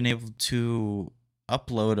hasn't been able to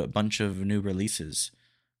upload a bunch of new releases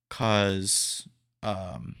because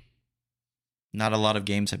not a lot of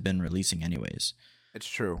games have been releasing anyways. It's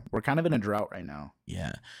true. We're kind of in a drought right now.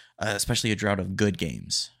 Yeah, especially a drought of good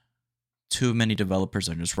games. Too many developers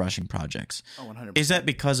are just rushing projects. Oh, 100%. Is that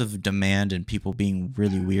because of demand and people being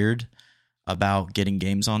really weird about getting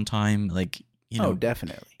games on time? Like, you know,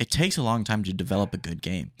 definitely. It takes a long time to develop a good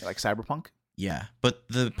game. Like Cyberpunk? Yeah, but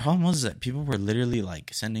the problem was that people were literally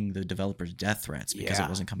like sending the developers death threats because it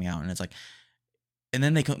wasn't coming out, and it's like, and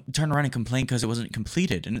then they turn around and complain because it wasn't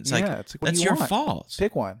completed, and it's like, that's your fault.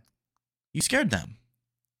 Pick one. You scared them.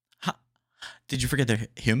 Did you forget they're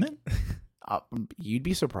human? You'd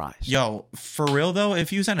be surprised. Yo, for real though,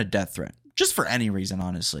 if you send a death threat, just for any reason,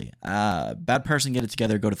 honestly, bad person, get it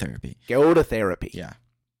together, go to therapy. Go to therapy. Yeah,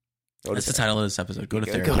 that's the title of this episode. Go to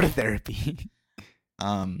therapy. Go to therapy.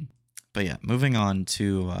 But yeah, moving on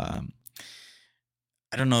to, I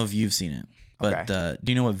don't know if you've seen it, but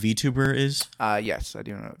do you know what VTuber is? Yes, I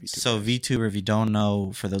do know what VTuber is. So VTuber, if you don't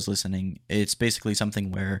know, for those listening, it's basically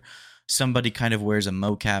something where somebody kind of wears a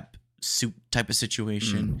mocap suit type of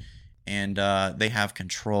situation, and they have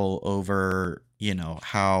control over, you know,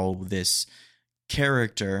 how this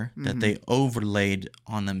character that they overlaid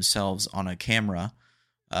on themselves on a camera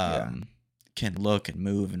can look and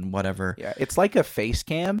move and whatever. Yeah, it's like a face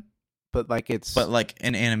cam. But like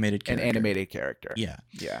an animated character. An animated character. Yeah.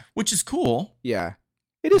 Yeah. Which is cool. Yeah.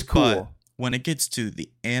 It is cool. But when it gets to the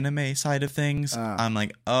anime side of things, I'm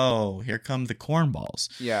like, oh, here come the cornballs.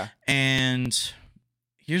 Yeah. And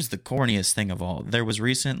here's the corniest thing of all. There was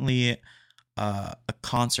recently a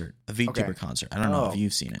concert, a VTuber concert. I don't know if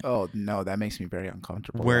you've seen it. Oh, no, that makes me very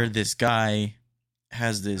uncomfortable. Where this guy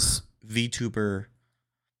has this VTuber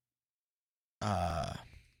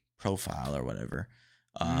profile or whatever.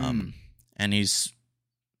 And he's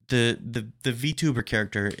the VTuber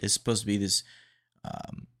character is supposed to be this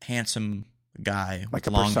handsome guy with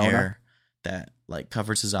long hair that like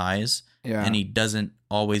covers his eyes. Yeah. And he doesn't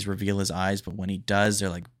always reveal his eyes, but when he does, they're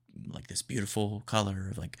like this beautiful color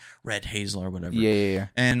of like red hazel or whatever. Yeah.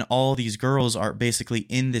 And all these girls are basically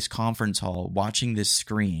in this conference hall watching this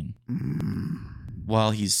screen while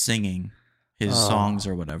he's singing his songs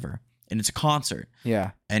or whatever. And it's a concert.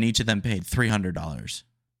 Yeah. And each of them paid $300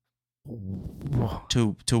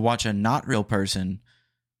 to watch a not real person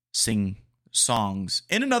sing songs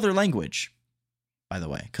in another language, by the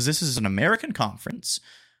way. Because this is an American conference,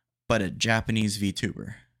 but a Japanese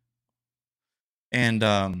VTuber. And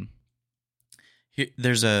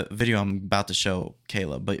there's a video I'm about to show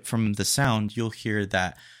Kayla, but from the sound, you'll hear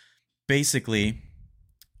that basically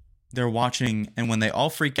they're watching, and when they all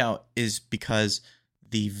freak out is because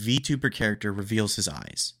the VTuber character reveals his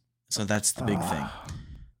eyes. So that's the big thing.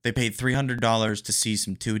 They paid $300 to see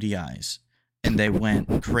some 2D eyes, and they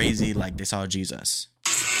went crazy like they saw Jesus.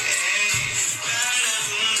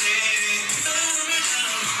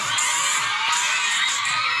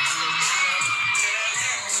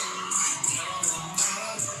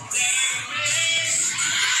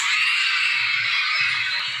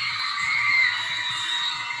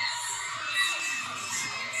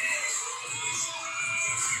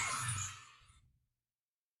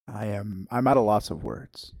 I'm at a loss of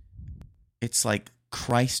words. It's like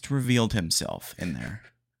Christ revealed himself in there.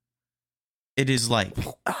 It is like...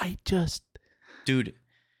 Dude,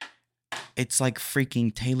 it's like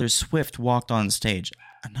freaking Taylor Swift walked on stage.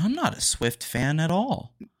 And I'm not a Swift fan at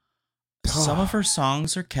all. Some of her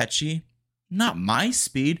songs are catchy. Not my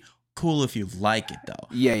speed. Cool if you like it, though.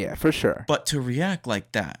 Yeah, for sure. But to react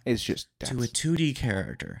like that... It's just... to a 2D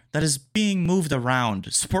character that is being moved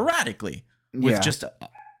around sporadically with just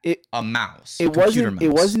a mouse. It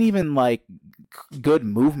wasn't even like good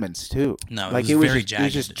movements too. No, like it was it very just, it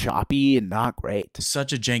was just jagged. choppy and not great.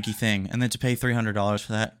 Such a janky thing. And then to pay $300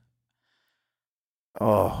 for that,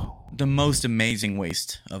 Oh, the most amazing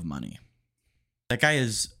waste of money. That guy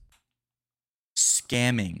is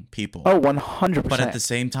scamming people. 100%. But at the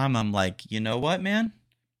same time, I'm like, you know what, man?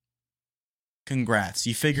 Congrats.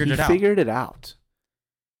 You figured he it out. figured it out.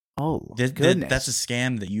 Oh, goodness. That's a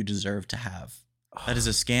scam that you deserve to have. That is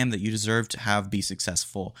a scam that you deserve to have be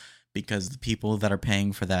successful, because the people that are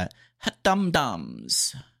paying for that,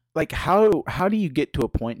 dum-dums. Like, how do you get to a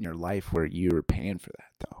point in your life where you're paying for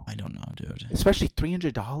that, though? I don't know, dude. Especially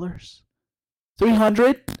 $300?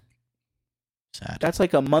 $300? Sad. That's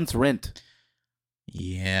like a month's rent,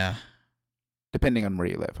 Yeah. depending on where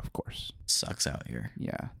you live, of course. Sucks out here.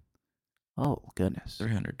 Yeah. Oh, goodness.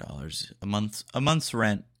 $300 a month. A month's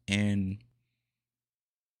rent in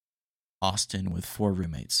Austin with 4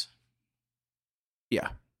 roommates. Yeah.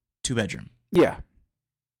 2-bedroom. Yeah.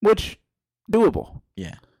 Which, doable.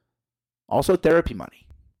 Yeah. Also, therapy money.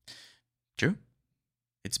 True.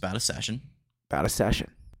 It's about a session. About a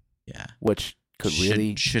session. Yeah. Which could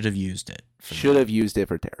really... Should have used it. Should have used it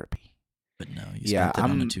for therapy. But no, you Yeah, spent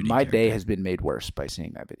it on a 2D my day character. has been made worse by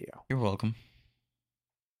seeing that video. You're welcome.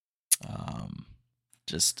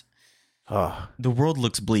 Just Ugh. the world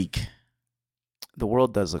looks bleak. The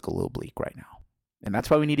world does look a little bleak right now. And that's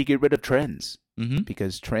why we need to get rid of trends. Mm-hmm.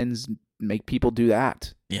 Because trends make people do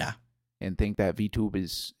that Yeah. and think that VTube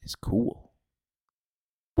is cool.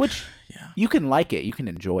 Which, Yeah. you can like it. You can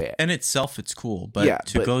enjoy it. In itself, it's cool, but Yeah,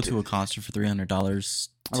 to but go to a concert for $300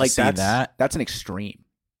 to like see that, that's an extreme.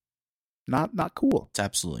 Not cool. it's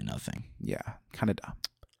absolutely nothing. Yeah, kind of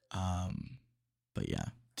dumb. But yeah,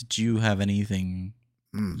 did you have anything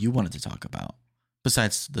you wanted to talk about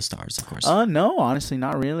besides the stars, of course? No, honestly,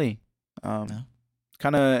 not really. No?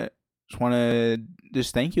 Kind of just want to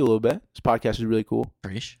just thank you a little bit. This podcast is really cool.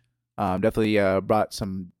 Preach. Definitely brought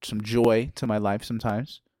some joy to my life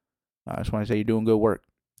sometimes. I just want to say you're doing good work.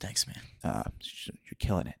 Thanks, man. You're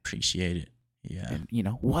killing it. Appreciate it. Yeah. And,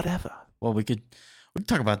 whatever. Well, we could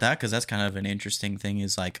talk about that, because that's kind of an interesting thing.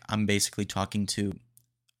 Is like, I'm basically talking to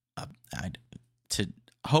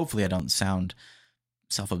hopefully I don't sound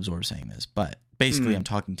self-absorbed saying this, but basically I'm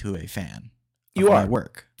talking to a fan of my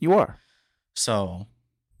work. You are. So,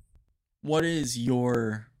 what is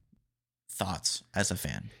your thoughts as a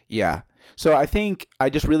fan? Yeah. So I think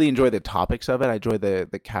I just really enjoy the topics of it. I enjoy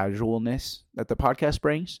the casualness that the podcast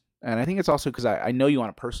brings. And I think it's also because I know you on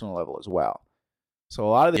a personal level as well. So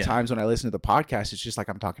a lot of the times when I listen to the podcast, it's just like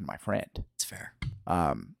I'm talking to my friend. It's fair.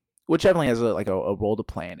 Which definitely has a role to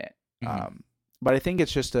play in it. Mm-hmm. But I think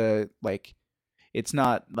it's just it's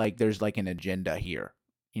not like there's like an agenda here,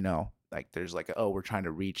 like there's like, we're trying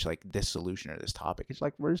to reach like this solution or this topic. It's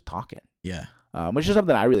like, we're just talking. Yeah. Which is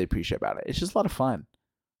something I really appreciate about it. It's just a lot of fun.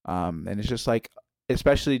 And it's just like,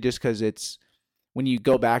 especially just because it's when you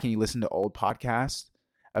go back and you listen to old podcasts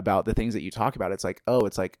about the things that you talk about, it's like,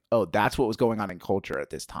 that's what was going on in culture at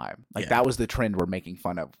this time. Like that was the trend we're making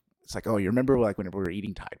fun of. It's like, you remember like when we were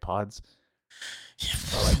eating Tide Pods?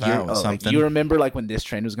 You remember like when this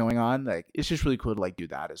trend was going on? Like, it's just really cool to like do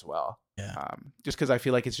that as well. Yeah. Just because I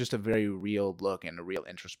feel like it's just a very real look and a real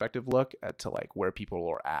introspective look to like where people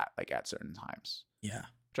are at certain times. Yeah.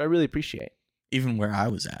 Which I really appreciate. Even where I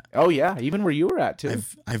was at. Oh yeah, even where you were at too.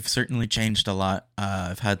 I've certainly changed a lot.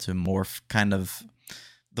 I've had to morph kind of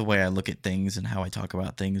the way I look at things and how I talk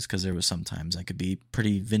about things, because there was sometimes I could be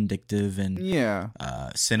pretty vindictive and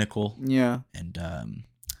cynical. Yeah. And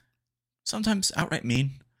sometimes outright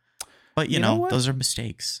mean. But you know know what? those are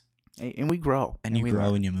mistakes. And we grow. And you we grow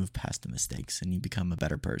learn. and you move past the mistakes and you become a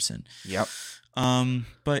better person. Yep.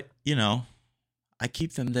 But I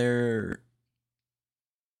keep them there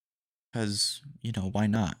because, why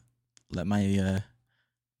not? Let my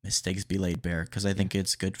mistakes be laid bare, because I think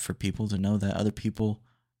it's good for people to know that other people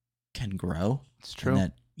can grow. It's true. And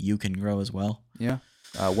that you can grow as well. Yeah.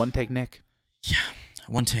 One take, Nick. Yeah.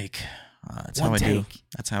 One take. That's One how I do. take.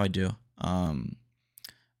 That's how I do.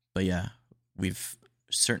 But yeah, we've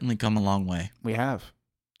certainly come a long way. We have.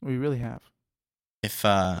 We really have. If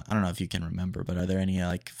I don't know if you can remember, but are there any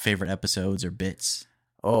like favorite episodes or bits?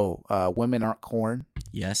 Women Aren't Corn.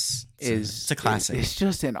 Yes, it's a classic. It's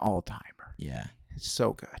just an all timer. Yeah, it's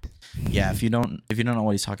so good. Yeah, if you don't know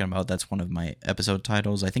what he's talking about, that's one of my episode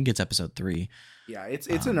titles. I think it's episode 3. Yeah, it's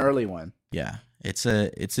an early one. Yeah, it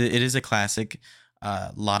is a classic.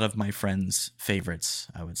 A lot of my friends' favorites,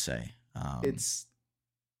 I would say. It's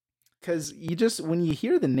because when you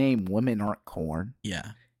hear the name Women Aren't Corn.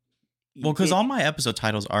 Yeah. Well, because all my episode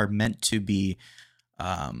titles are meant to be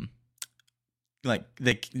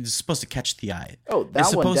it's supposed to catch the eye. Oh, that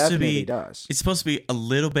It's one supposed to definitely be- does. It's supposed to be a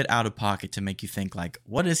little bit out of pocket to make you think like,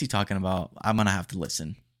 what is he talking about? I'm gonna have to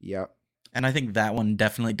listen. Yeah, And I think that one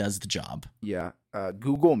definitely does the job. yeah.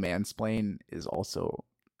 Google Mansplain is also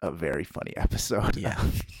a very funny episode. Yeah.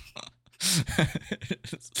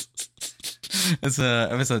 It's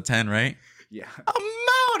episode 10, right? Yeah.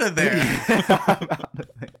 I'm out of there.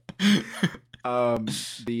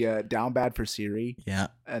 The Down Bad for Siri, Yeah.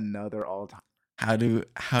 another all time.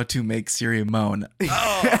 How to make Siri moan.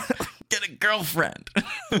 Oh, get a girlfriend.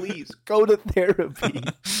 Please go to therapy.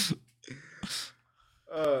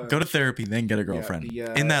 Go to therapy, then get a girlfriend.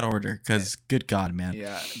 In that order, because good God, man.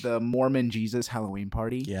 Yeah, the Mormon Jesus Halloween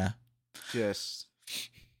party. Yeah. Just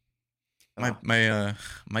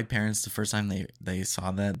My parents, the first time they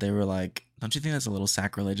saw that, they were like, "Don't you think that's a little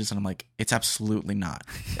sacrilegious?" And I'm like, "It's absolutely not.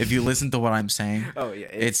 If you listen to what I'm saying, oh yeah,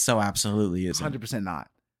 it's so absolutely isn't." 100% not.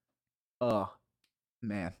 Oh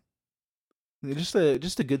man, just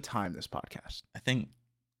a good time. This podcast. I think,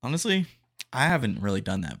 honestly, I haven't really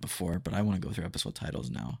done that before, but I want to go through episode titles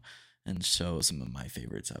now and show some of my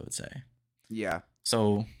favorites, I would say. Yeah,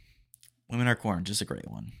 So, Women Are Corn, just a great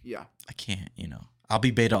one. yeah. I can't, I'll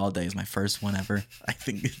Be Beta All Day is my first one ever. I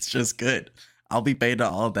think it's just good. I'll Be Beta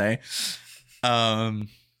All Day. Let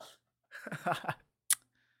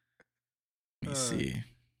me see.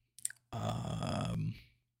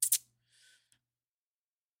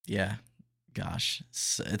 Yeah, gosh,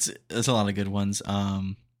 it's a lot of good ones.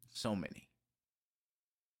 So many.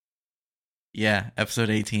 Yeah, episode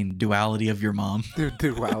 18, Duality of Your Mom. The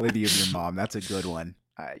duality of your mom. That's a good one.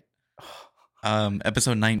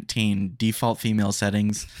 Episode 19, Default Female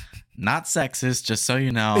Settings. Not sexist, just so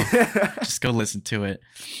you know. Just go listen to it.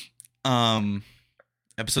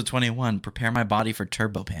 Episode 21, Prepare My Body for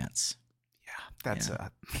Turbo Pants. That's Yeah.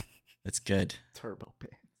 a That's good. turbo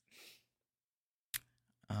pants.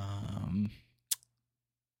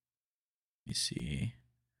 Let me see.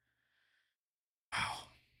 Wow.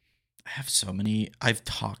 I have so many. I've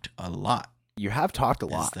talked a lot. You have talked a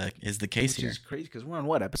lot, Is the case which here. is crazy because we're on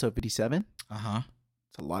what, episode 57? Uh-huh.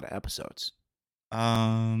 It's a lot of episodes.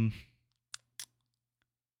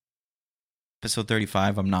 Episode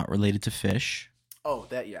 35, I'm Not Related to Fish. Oh,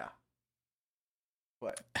 that yeah.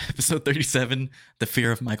 What? Episode 37, The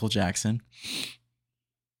Fear of Michael Jackson.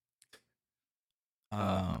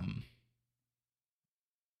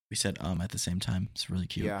 We said at the same time. It's really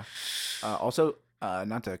cute. Yeah. Also,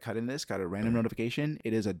 not to cut in this, got a random notification.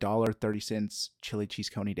 It is $1.30 chili cheese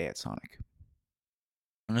coney day at Sonic.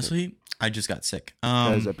 Honestly, I just got sick.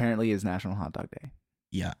 Because apparently it's National Hot Dog Day.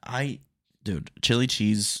 Yeah, dude, chili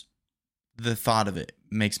cheese, the thought of it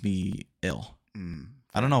makes me ill.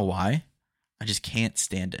 I don't know why. I just can't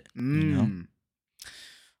stand it.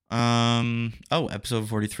 Episode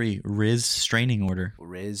 43, Riz Straining Order.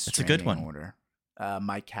 Riz. That's a good one. Order.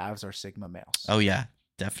 My calves are Sigma males. Oh yeah,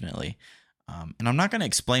 definitely. And I'm not going to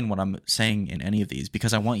explain what I'm saying in any of these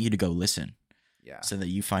because I want you to go listen. Yeah. So that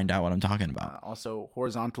you find out what I'm talking about. Also,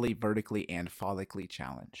 horizontally, vertically, and follically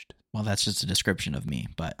challenged. Well, that's just a description of me,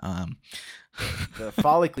 but The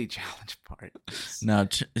follically challenged part. No,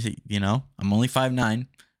 I'm only 5'9",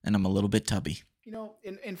 and I'm a little bit tubby.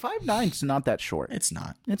 In 5'9", it's not that short. It's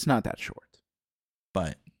not, It's not that short.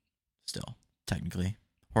 but still, technically,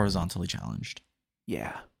 horizontally challenged,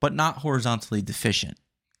 Yeah. but not horizontally deficient,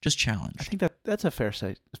 just challenged. I think that's a fair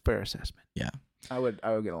assessment. Yeah. I would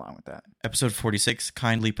get along with that. Episode 46,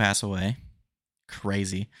 Kindly Pass Away.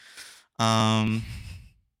 Crazy. Paul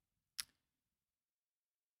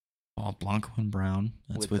Blanco and Brown.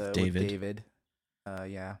 That's with David. With David.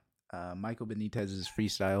 Yeah. Michael Benitez's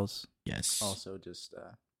freestyles. Yes. Also just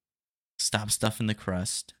Stop Stuffing the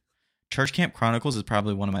Crust. Church Camp Chronicles is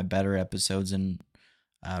probably one of my better episodes in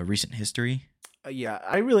recent history. yeah,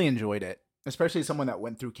 I really enjoyed it. Especially someone that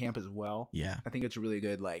went through camp as well. Yeah. I think it's really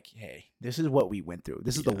good, like, hey, this is what we went through.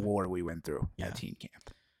 This is the Yeah. war we went through Yeah. at teen camp.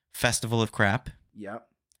 Festival of Crap. Yep.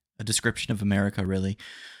 A description of America, really.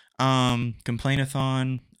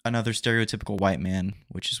 Complainathon, another stereotypical white man,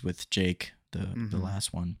 which is with Jake, the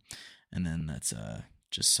last one. And then that's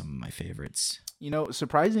just some of my favorites.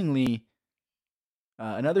 Surprisingly,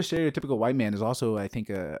 another stereotypical white man is also, I think,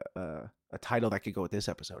 a title that could go with this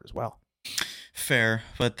episode as well. Fair,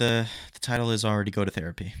 but the title is already Go to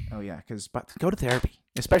Therapy. Oh yeah, but go to therapy,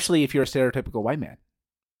 especially if you're a stereotypical white man.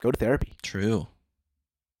 Go to therapy. True.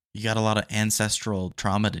 You got a lot of ancestral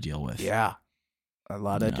trauma to deal with. Yeah, a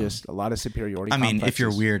lot of superiority. I mean, if you're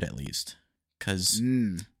complexes. weird, at least, because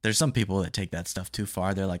there's some people that take that stuff too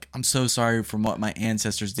far. They're like, I'm so sorry for what my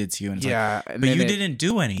ancestors did to you. And it's yeah, like, but you didn't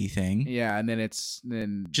do anything. Yeah, and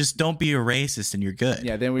then just don't be a racist and you're good.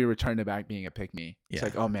 Yeah, then we return to back being a pick-me. It's Yeah.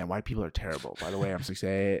 like, oh man, white people are terrible. By the way, I'm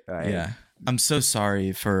 6'8". Yeah. I'm so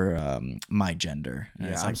sorry for my gender. And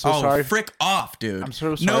Yeah, it's I'm like, so oh, sorry. frick off, dude. I'm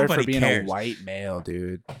so sorry Nobody for being cares. a white male,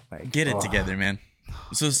 dude. Like, Get it together, man.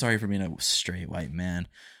 I'm so sorry for being a straight white man.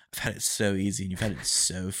 I've had it so easy and you've had it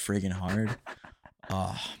so friggin' hard.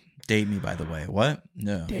 Oh, date me, by the way. What?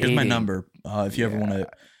 No. Here's my Dating. number. If you ever want to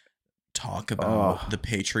talk about Oh. the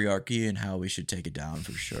patriarchy and how we should take it down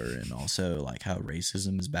for sure. And also like how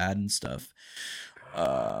racism is bad and stuff.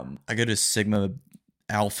 I go to Sigma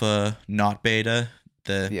Alpha, not Beta.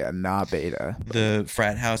 Not beta. The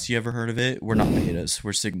frat house, you ever heard of it? We're not betas.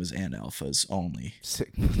 We're sigmas and alphas only.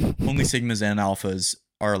 Only sigmas and alphas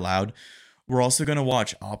are allowed. We're also going to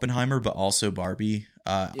watch Oppenheimer, but also Barbie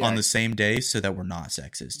on the same day so that we're not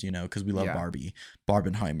sexist, because we love Barbie.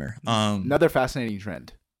 Barbenheimer. Another fascinating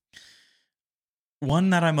trend. One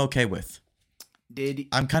that I'm okay with. Did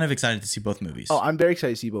I'm kind of excited to see both movies. Oh, I'm very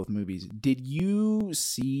excited to see both movies. Did you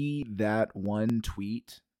see that one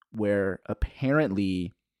tweet where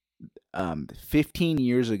apparently 15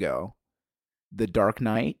 years ago, The Dark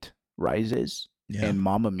Knight Rises and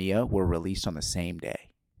Mamma Mia were released on the same day?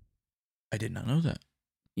 I did not know that.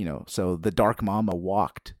 So the Dark Mama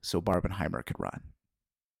walked so Barbenheimer could run.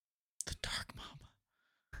 The Dark Mama.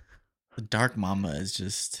 The Dark Mama is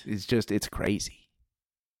just... It's crazy.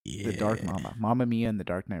 Yeah. The Dark Mama. Mamma Mia and The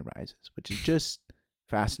Dark Knight Rises, which is just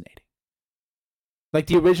fascinating. Like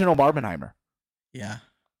the original Barbenheimer. Yeah.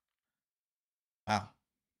 Wow.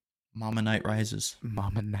 Mama Night Rises.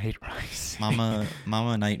 Mama Night Rises.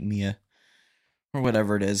 Mama Night Mia. Or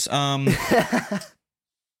whatever it is.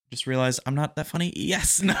 Just realized I'm not that funny.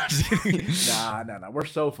 Yes. No. Nah. We're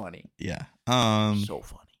so funny. Yeah. So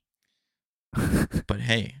funny. But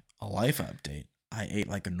hey, a life update. I ate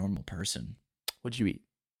like a normal person. What'd you eat?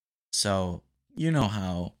 So, you know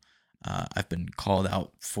how I've been called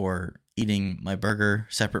out for eating my burger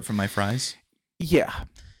separate from my fries? Yeah.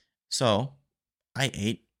 So, I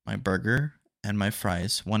ate my burger and my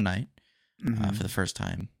fries one night for the first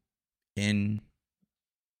time in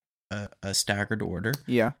a staggered order.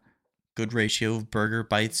 Yeah. Good ratio of burger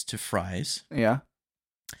bites to fries. Yeah.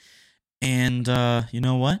 And you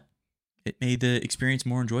know what? It made the experience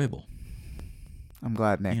more enjoyable. I'm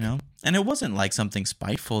glad, Nick. And it wasn't like something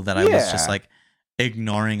spiteful that I was just like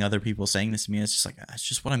ignoring other people saying this to me. It's just like, that's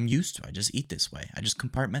just what I'm used to. I just eat this way. I just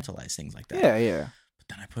compartmentalize things like that. Yeah. But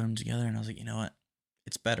then I put them together and I was like, you know what?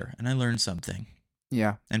 It's better. And I learned something.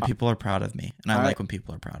 Yeah. And people are proud of me. And I like when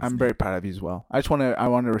people are proud of me. I'm very proud of you as well. I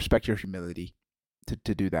want to respect your humility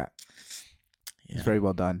to do that. Yeah. It's very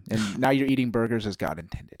well done. And now you're eating burgers as God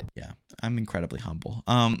intended. Yeah. I'm incredibly humble.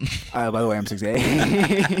 By the way, I'm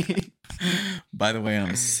 6'8". By the way, I'm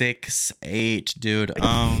 6'8", dude.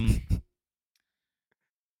 Actually,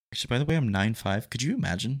 by the way, I'm 9'5". Could you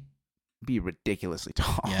imagine? Be ridiculously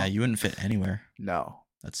tall. Yeah, you wouldn't fit anywhere. No.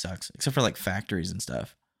 That sucks. Except for like factories and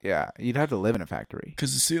stuff. Yeah, you'd have to live in a factory.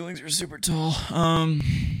 Because the ceilings are super tall. Or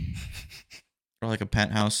like a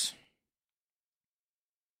penthouse.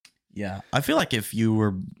 Yeah. I feel like if you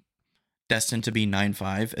were destined to be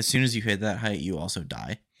 9'5", as soon as you hit that height, you also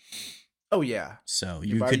die. Oh, yeah. So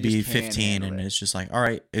Your you body could be just can't 15 handle and it. it's just like, all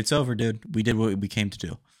right, it's over, dude. We did what we came to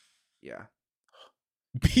do. Yeah.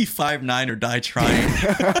 Be 5'9" or die trying.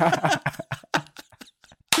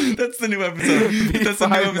 That's the new episode. That's the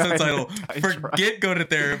new episode title. Forget go to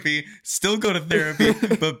therapy. Still go to therapy,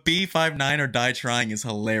 but be 5'9" or die trying is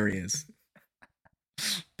hilarious.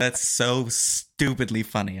 That's so stupidly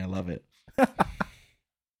funny. I love it.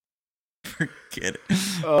 Forget it.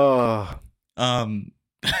 Oh.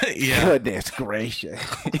 Yeah. Goodness gracious.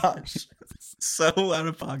 Gosh. So out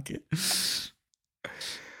of pocket.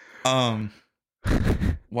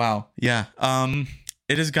 Wow. Yeah.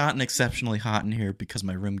 It has gotten exceptionally hot in here because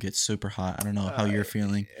my room gets super hot. I don't know how you're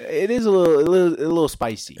feeling. It is a little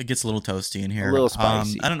spicy. It gets a little toasty in here. A little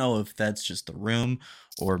spicy. I don't know if that's just the room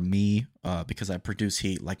or me, because I produce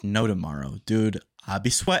heat like no tomorrow. Dude, I be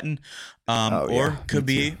sweating. Or could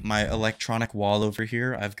be my electronic wall over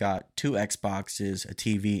here. I've got 2 Xboxes, a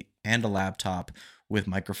TV, and a laptop with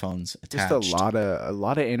microphones attached. Just a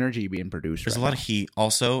lot of energy being produced. There's a lot of heat.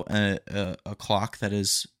 Also, a clock that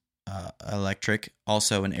is electric.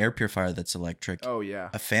 Also, an air purifier that's electric. Oh yeah.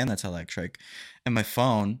 A fan that's electric, and my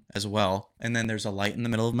phone as well. And then there's a light in the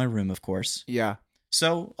middle of my room, of course. Yeah.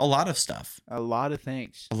 So a lot of stuff. A lot of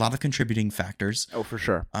things. A lot of contributing factors. Oh, for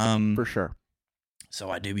sure. For sure. So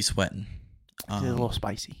I do be sweating. It's a little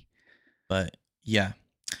spicy. But yeah.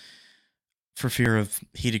 for fear of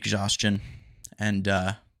heat exhaustion and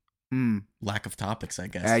Mm. lack of topics, I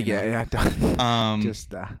guess. Yeah.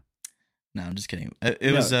 Just No, I'm just kidding.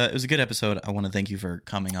 It was a good episode. I want to thank you for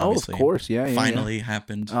coming. Obviously, of course, yeah. finally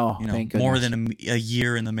happened. Oh, you know, thank more goodness. than a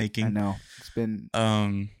year in the making. I know it's been.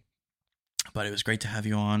 But it was great to have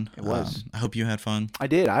you on. It was. I hope you had fun. I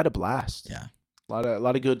did. I had a blast. Yeah. A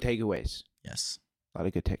lot of good takeaways. Yes. A lot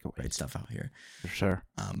of good takeaways. Great stuff out here. For sure.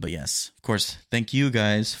 But yes, of course, thank you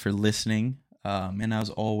guys for listening. And as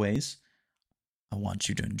always, I want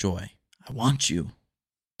you to enjoy. I want you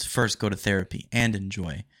to first go to therapy and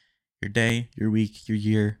enjoy your day, your week, your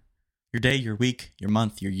year, your day, your week, your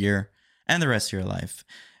month, your year, and the rest of your life.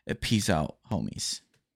 Peace out, homies.